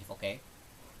 if okay.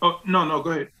 Oh no,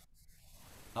 go ahead.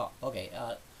 Oh, okay.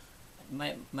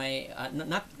 My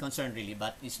not concern really,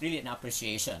 but it's really an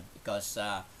appreciation because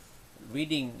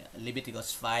reading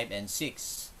Leviticus 5 and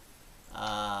 6,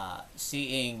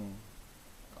 seeing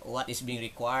what is being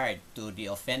required to the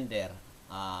offender,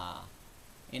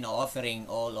 offering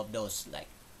all of those like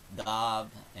dove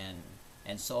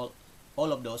and so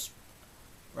all of those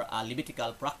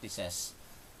Levitical practices,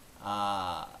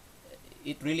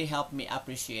 it really helped me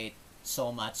appreciate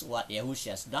so much what Yahusha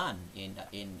has done in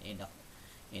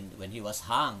when he was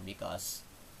hung, because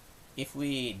if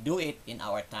we do it in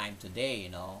our time today,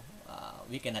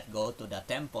 we cannot go to the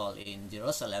temple in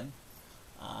Jerusalem,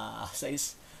 so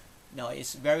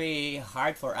it's very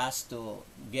hard for us to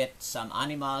get some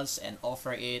animals and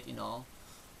offer it,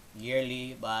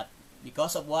 yearly. But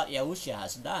because of what Yahusha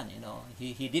has done,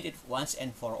 he did it once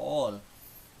and for all.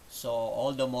 So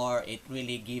all the more it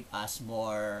really give us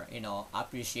more,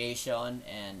 appreciation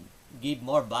and give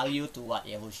more value to what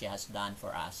Yahusha has done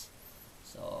for us.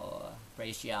 So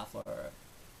praise Yah for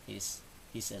his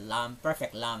lamb,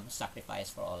 perfect lamb sacrifice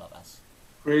for all of us.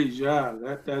 Praise Yah.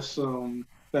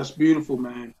 That's beautiful,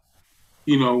 man.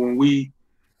 When we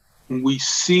when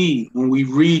we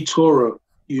read Torah,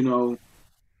 you know,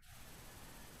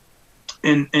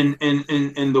 and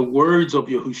the words of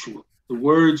Yahushua, the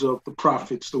words of the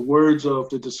prophets, the words of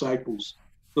the disciples,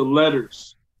 the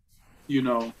letters, you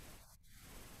know,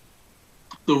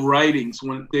 the writings,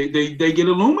 when they get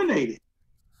illuminated,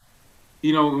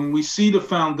 you know, when we see the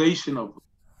foundation of it,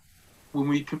 when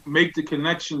we make the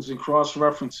connections and cross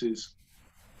references,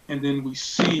 and then we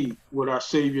see what our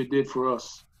Savior did for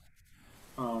us.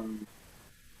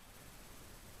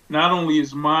 Not only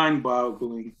is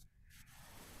mind-boggling,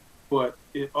 but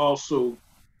it also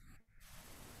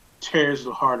tears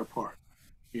the heart apart,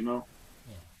 you know,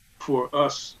 for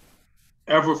us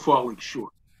ever falling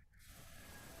short,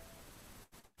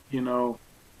 you know,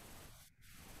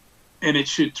 and it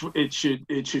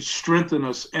should strengthen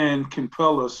us and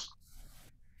compel us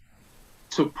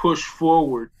to push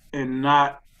forward and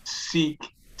not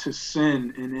seek to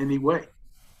sin in any way,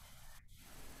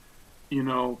 you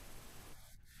know.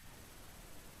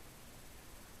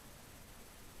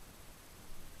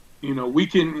 You know, we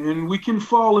can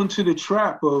fall into the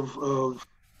trap of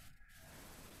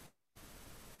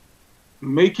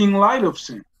making light of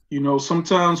sin. You know,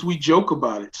 sometimes we joke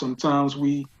about it. Sometimes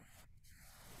we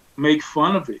make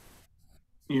fun of it.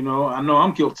 You know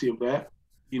I'm guilty of that,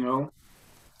 you know.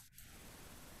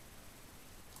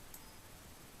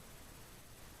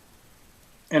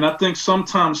 And I think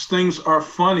sometimes things are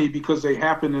funny because they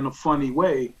happen in a funny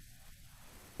way,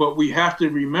 but we have to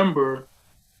remember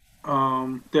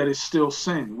that it's still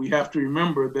sin. We have to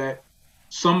remember that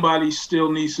somebody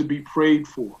still needs to be prayed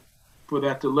for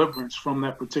that deliverance from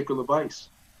that particular vice,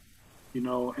 you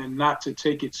know, and not to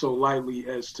take it so lightly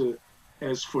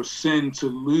as for sin to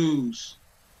lose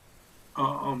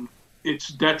its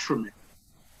detriment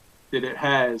that it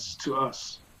has to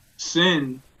us.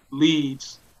 Sin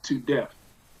leads to death,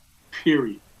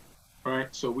 period, right?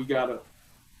 So we got to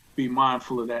be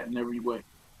mindful of that in every way.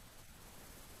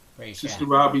 Sister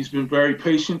Robbie's been very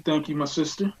patient. Thank you, my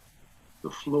sister.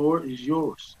 The floor is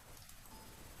yours.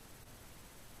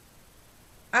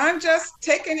 I'm just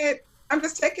taking it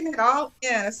all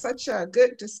in. It's such a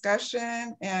good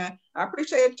discussion, and I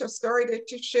appreciate your story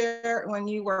that you shared when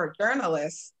you were a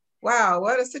journalist. Wow,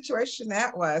 what a situation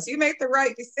that was. You made the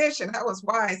right decision. That was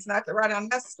wise not to write on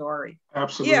that story.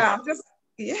 Absolutely.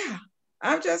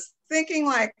 I'm just thinking,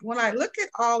 like, when I look at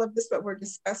all of this that we're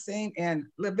discussing in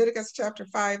Leviticus chapter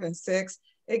 5 and 6,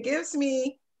 it gives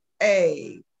me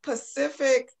a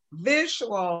specific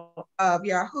visual of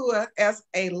Yahuah as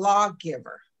a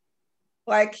lawgiver.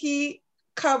 Like, he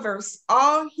covers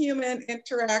all human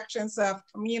interactions of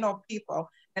communal people.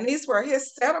 And these were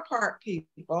his set apart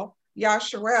people,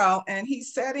 Yasharel, and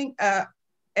he's setting up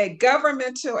a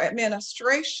governmental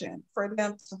administration for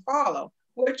them to follow,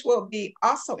 which will be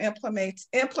also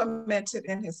implemented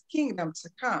in his kingdom to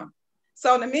come.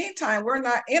 So in the meantime, we're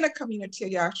not in a community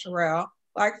of Yasharel.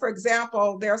 Like, for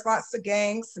example, there's lots of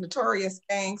gangs, notorious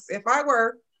gangs. If I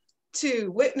were to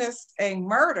witness a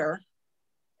murder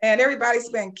and everybody's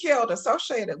been killed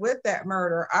associated with that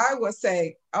murder, I would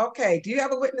say, okay, do you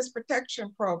have a witness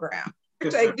protection program?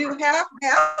 They do have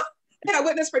a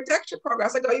witness protection program.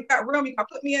 So I go, you got room, you can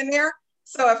put me in there?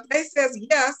 So if they says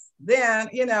yes, then,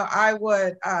 you know, I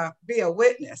would be a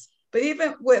witness. But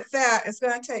even with that, it's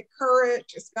going to take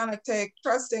courage. It's going to take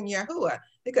trust in Yahuah,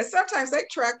 because sometimes they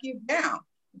track you down.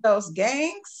 Those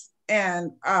gangs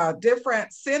and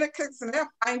different syndicates, and they'll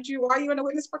find you while you're in a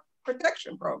witness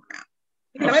protection program.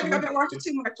 You know, maybe I've been watching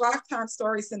too much Lifetime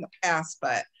stories in the past,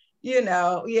 but, you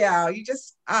know, yeah, you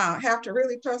just have to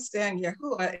really trust in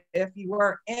Yahuah if you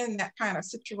were in that kind of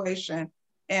situation,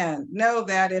 and know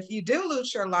that if you do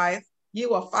lose your life, you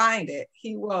will find it.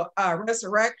 He will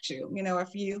resurrect you. You know,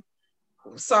 if you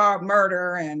saw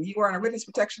murder and you were on a witness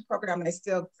protection program and they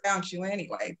still found you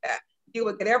anyway, that you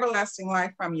would get everlasting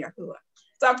life from Yahuah.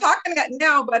 So I'm talking that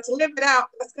now, but to live it out,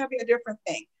 that's going to be a different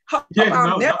thing. I'm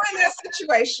never in that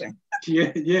situation.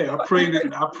 Yeah. I pray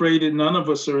that none of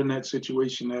us are in that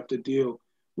situation, have to deal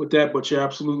with that. But you're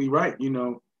absolutely right. You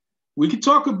know, we could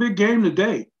talk a big game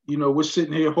today. You know, we're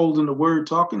sitting here holding the word,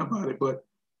 talking about it. But,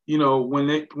 you know, when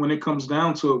it comes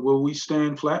down to it, will we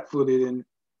stand flat-footed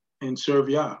and serve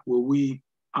Yah? Will we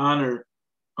honor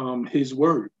his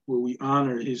word? Will we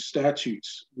honor his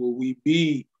statutes? Will we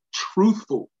be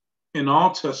truthful in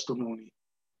all testimony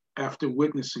after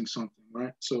witnessing something,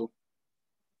 right? So,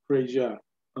 praise Yah.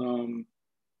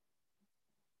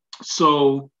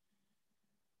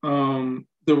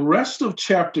 The rest of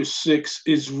chapter 6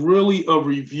 is really a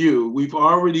review. We've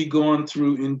already gone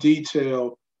through in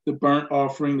detail the burnt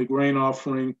offering, the grain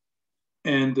offering,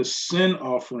 and the sin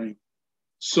offering.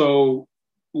 So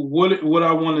what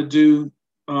I want to do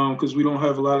because we don't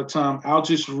have a lot of time. I'll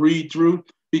just read through,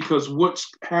 because what's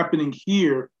happening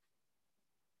here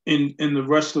in the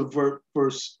rest of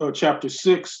chapter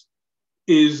 6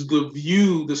 is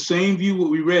the same view what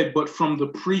we read, but from the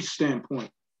priest standpoint.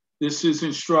 This is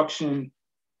instructions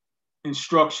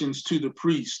to the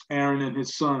priest, Aaron and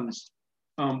his sons.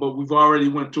 But we've already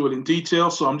went through it in detail,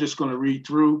 so I'm just going to read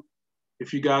through.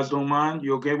 If you guys don't mind,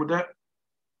 you okay with that?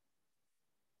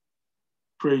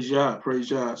 Praise Yah, praise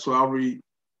Yah. So I'll read,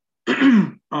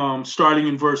 starting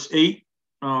in verse 8,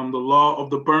 the law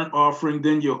of the burnt offering.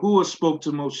 Then Yahuah spoke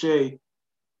to Moshe,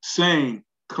 saying,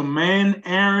 command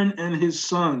Aaron and his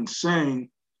sons, saying,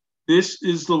 this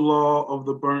is the law of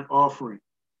the burnt offering.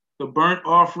 The burnt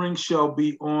offering shall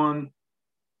be on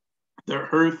the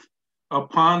hearth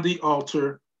upon the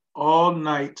altar all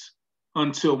night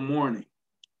until morning,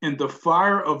 and the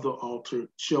fire of the altar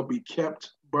shall be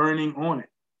kept burning on it.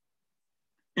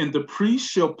 And the priest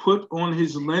shall put on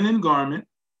his linen garment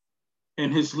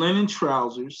and his linen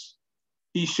trousers.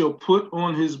 He shall put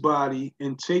on his body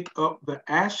and take up the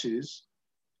ashes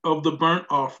of the burnt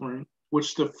offering,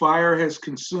 which the fire has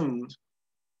consumed,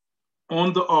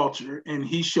 on the altar, and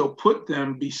he shall put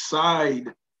them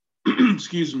beside,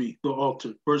 the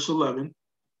altar. Verse 11,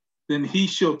 then he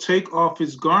shall take off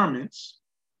his garments,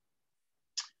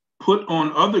 put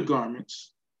on other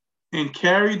garments, and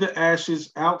carry the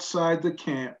ashes outside the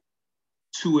camp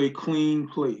to a clean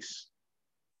place.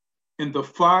 And the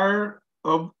fire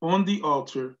on the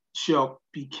altar shall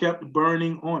be kept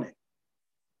burning on it.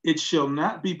 It shall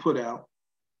not be put out,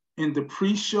 and the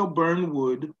priest shall burn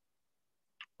wood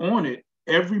on it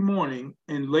every morning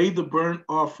and lay the burnt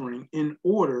offering in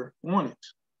order on it.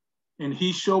 And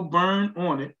he shall burn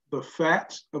on it the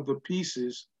fat of the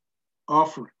pieces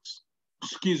offerings.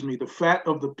 The fat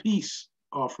of the peace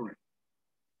offering.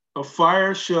 A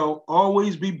fire shall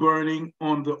always be burning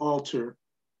on the altar.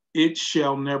 It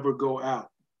shall never go out.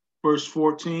 Verse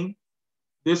 14,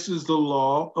 this is the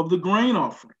law of the grain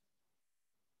offering.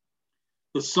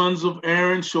 The sons of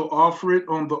Aaron shall offer it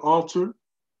on the altar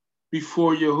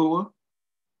before Yahuah.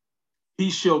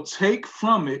 He shall take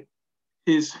from it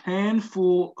his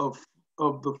handful of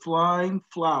the fine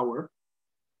flour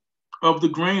of the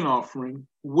grain offering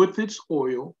with its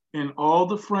oil and all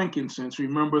the frankincense.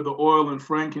 Remember, the oil and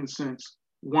frankincense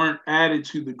weren't added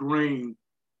to the grain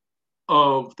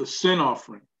of the sin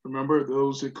offering. Remember,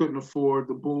 those that couldn't afford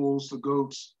the bulls, the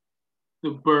goats,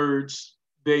 the birds,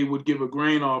 they would give a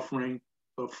grain offering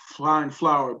of fine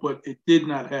flour, but it did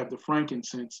not have the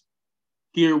frankincense.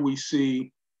 Here we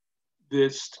see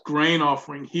this grain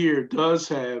offering here does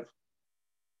have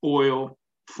oil,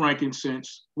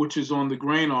 frankincense, which is on the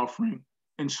grain offering.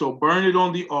 And so burn it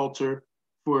on the altar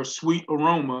for a sweet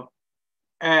aroma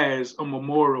as a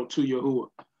memorial to Yahuah.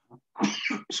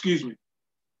 Excuse me.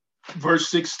 Verse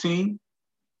 16.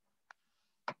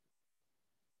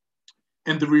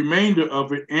 And the remainder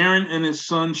of it, Aaron and his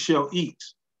sons shall eat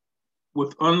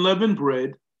with unleavened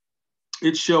bread.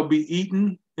 It shall be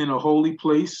eaten in a holy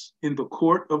place, in the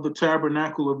court of the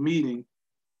tabernacle of meeting.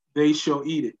 They shall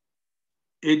eat it.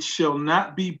 It shall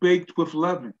not be baked with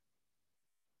leaven.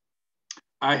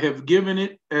 I have given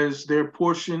it as their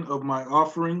portion of my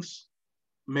offerings,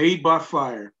 made by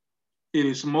fire. It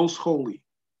is most holy,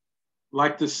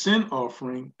 like the sin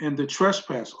offering and the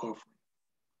trespass offering.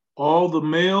 All the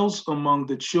males among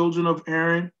the children of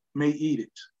Aaron may eat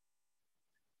it.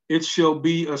 It shall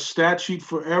be a statute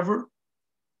forever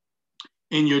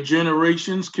in your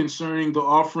generations concerning the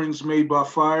offerings made by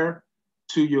fire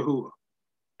to Yahuah.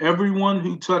 Everyone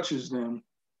who touches them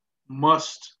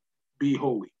must be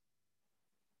holy.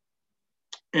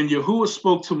 And Yahuah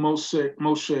spoke to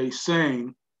Moshe,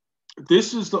 saying,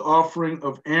 this is the offering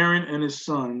of Aaron and his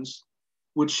sons,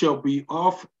 which shall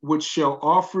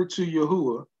offer to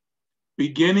Yahuah,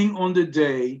 beginning on the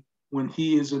day when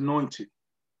he is anointed.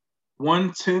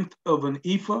 1/10 of an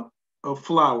ephah of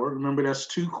flour, remember that's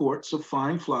 2 quarts of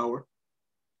fine flour,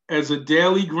 as a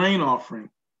daily grain offering,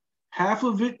 half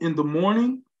of it in the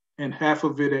morning and half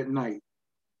of it at night.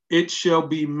 It shall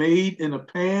be made in a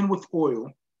pan with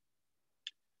oil.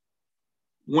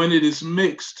 When it is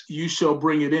mixed, you shall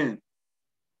bring it in.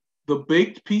 The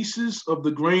baked pieces of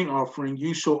the grain offering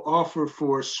you shall offer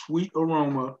for a sweet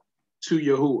aroma to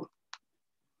Yahuah.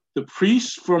 The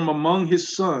priest from among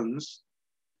his sons,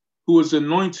 who is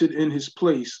anointed in his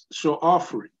place, shall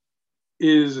offer it. It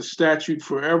is a statute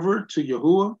forever to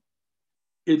Yahuah.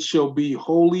 It shall be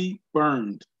wholly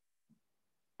burned.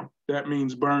 That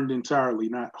means burned entirely,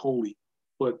 not holy,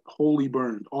 but wholly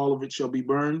burned. All of it shall be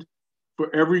burned.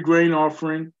 For every grain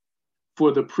offering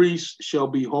for the priest shall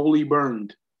be wholly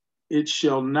burned. It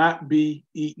shall not be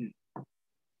eaten.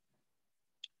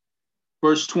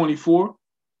 Verse 24,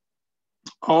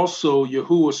 also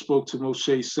Yahuah spoke to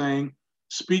Moshe, saying,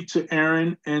 speak to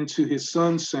Aaron and to his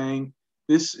sons, saying,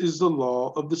 this is the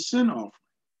law of the sin offering.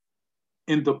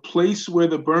 In the place where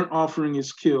the burnt offering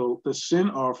is killed, the sin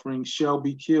offering shall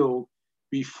be killed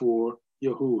before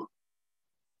Yahuah.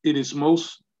 It is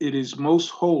most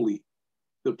holy.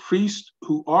 The priest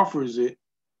who offers it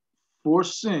for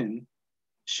sin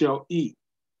shall eat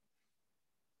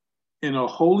it in a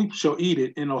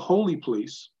holy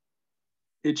place.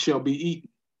 It shall be eaten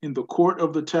in the court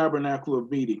of the tabernacle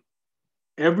of meeting.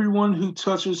 Everyone who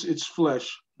touches its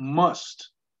flesh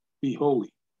must be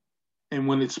holy. And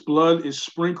when its blood is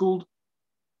sprinkled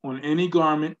on any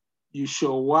garment, you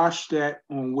shall wash that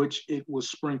on which it was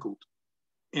sprinkled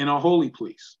in a holy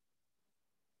place.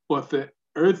 But the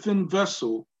earthen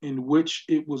vessel in which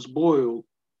it was boiled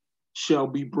shall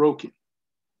be broken.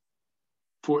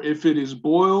 For if it is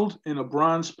boiled in a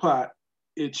bronze pot,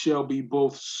 it shall be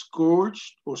both scored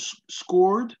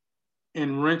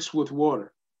and rinsed with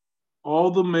water.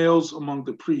 All the males among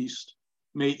the priests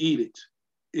may eat it.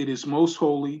 It is most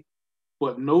holy,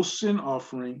 but no sin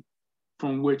offering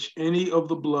from which any of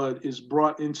the blood is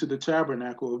brought into the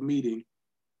tabernacle of meeting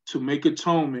to make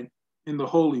atonement in the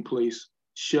holy place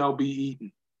shall be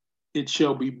eaten. It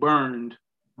shall be burned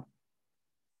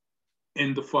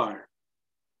in the fire.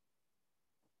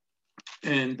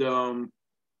 And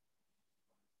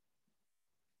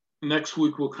next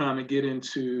week we'll kind of get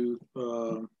into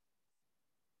the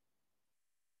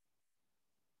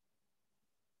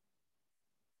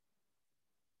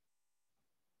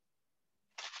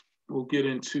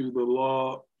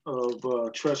law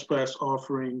of trespass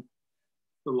offering,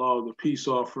 the law of the peace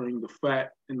offering, the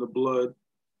fat and the blood,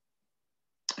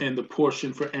 and the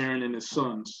portion for Aaron and his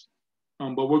sons.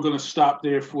 But we're going to stop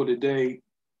there for today,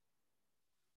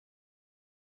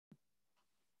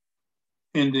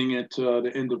 ending at the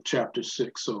end of chapter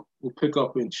 6. So we'll pick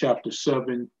up in chapter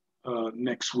 7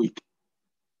 next week.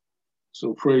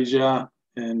 So praise Yah,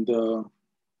 and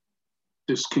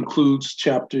this concludes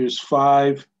chapters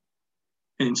 5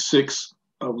 and 6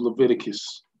 of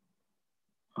Leviticus.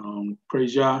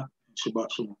 Praise Yah,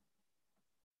 Shabbat Shalom.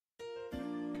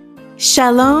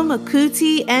 Shalom,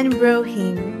 Akuti, and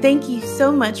Brohim. Thank you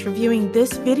so much for viewing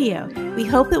this video. We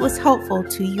hope it was helpful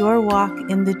to your walk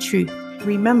in the truth.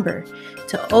 Remember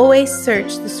to always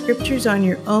search the scriptures on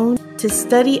your own, to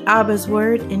study Abba's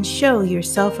word and show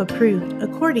yourself approved,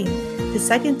 according to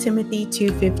 2 Timothy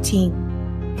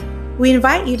 2:15. We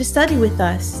invite you to study with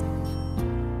us.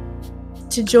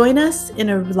 To join us in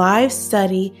a live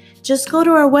study, just go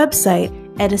to our website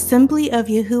at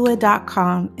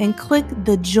assemblyofyahuah.com and click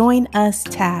the Join Us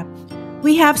tab.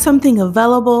 We have something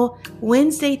available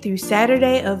Wednesday through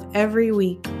Saturday of every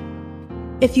week.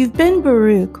 If you've been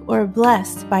Baruch or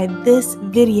blessed by this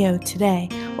video today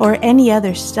or any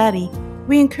other study,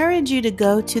 we encourage you to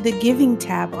go to the Giving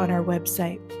tab on our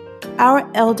website.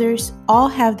 Our elders all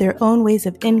have their own ways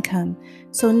of income,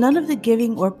 so none of the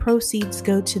giving or proceeds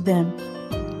go to them.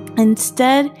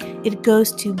 Instead, it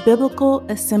goes to biblical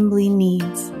assembly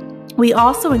needs. We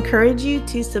also encourage you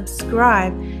to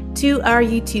subscribe to our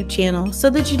YouTube channel so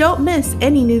that you don't miss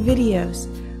any new videos.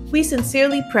 We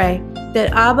sincerely pray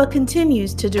that Abba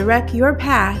continues to direct your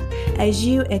path as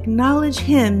you acknowledge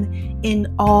Him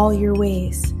in all your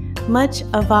ways. Much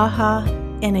avaha,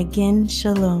 and again,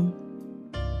 shalom.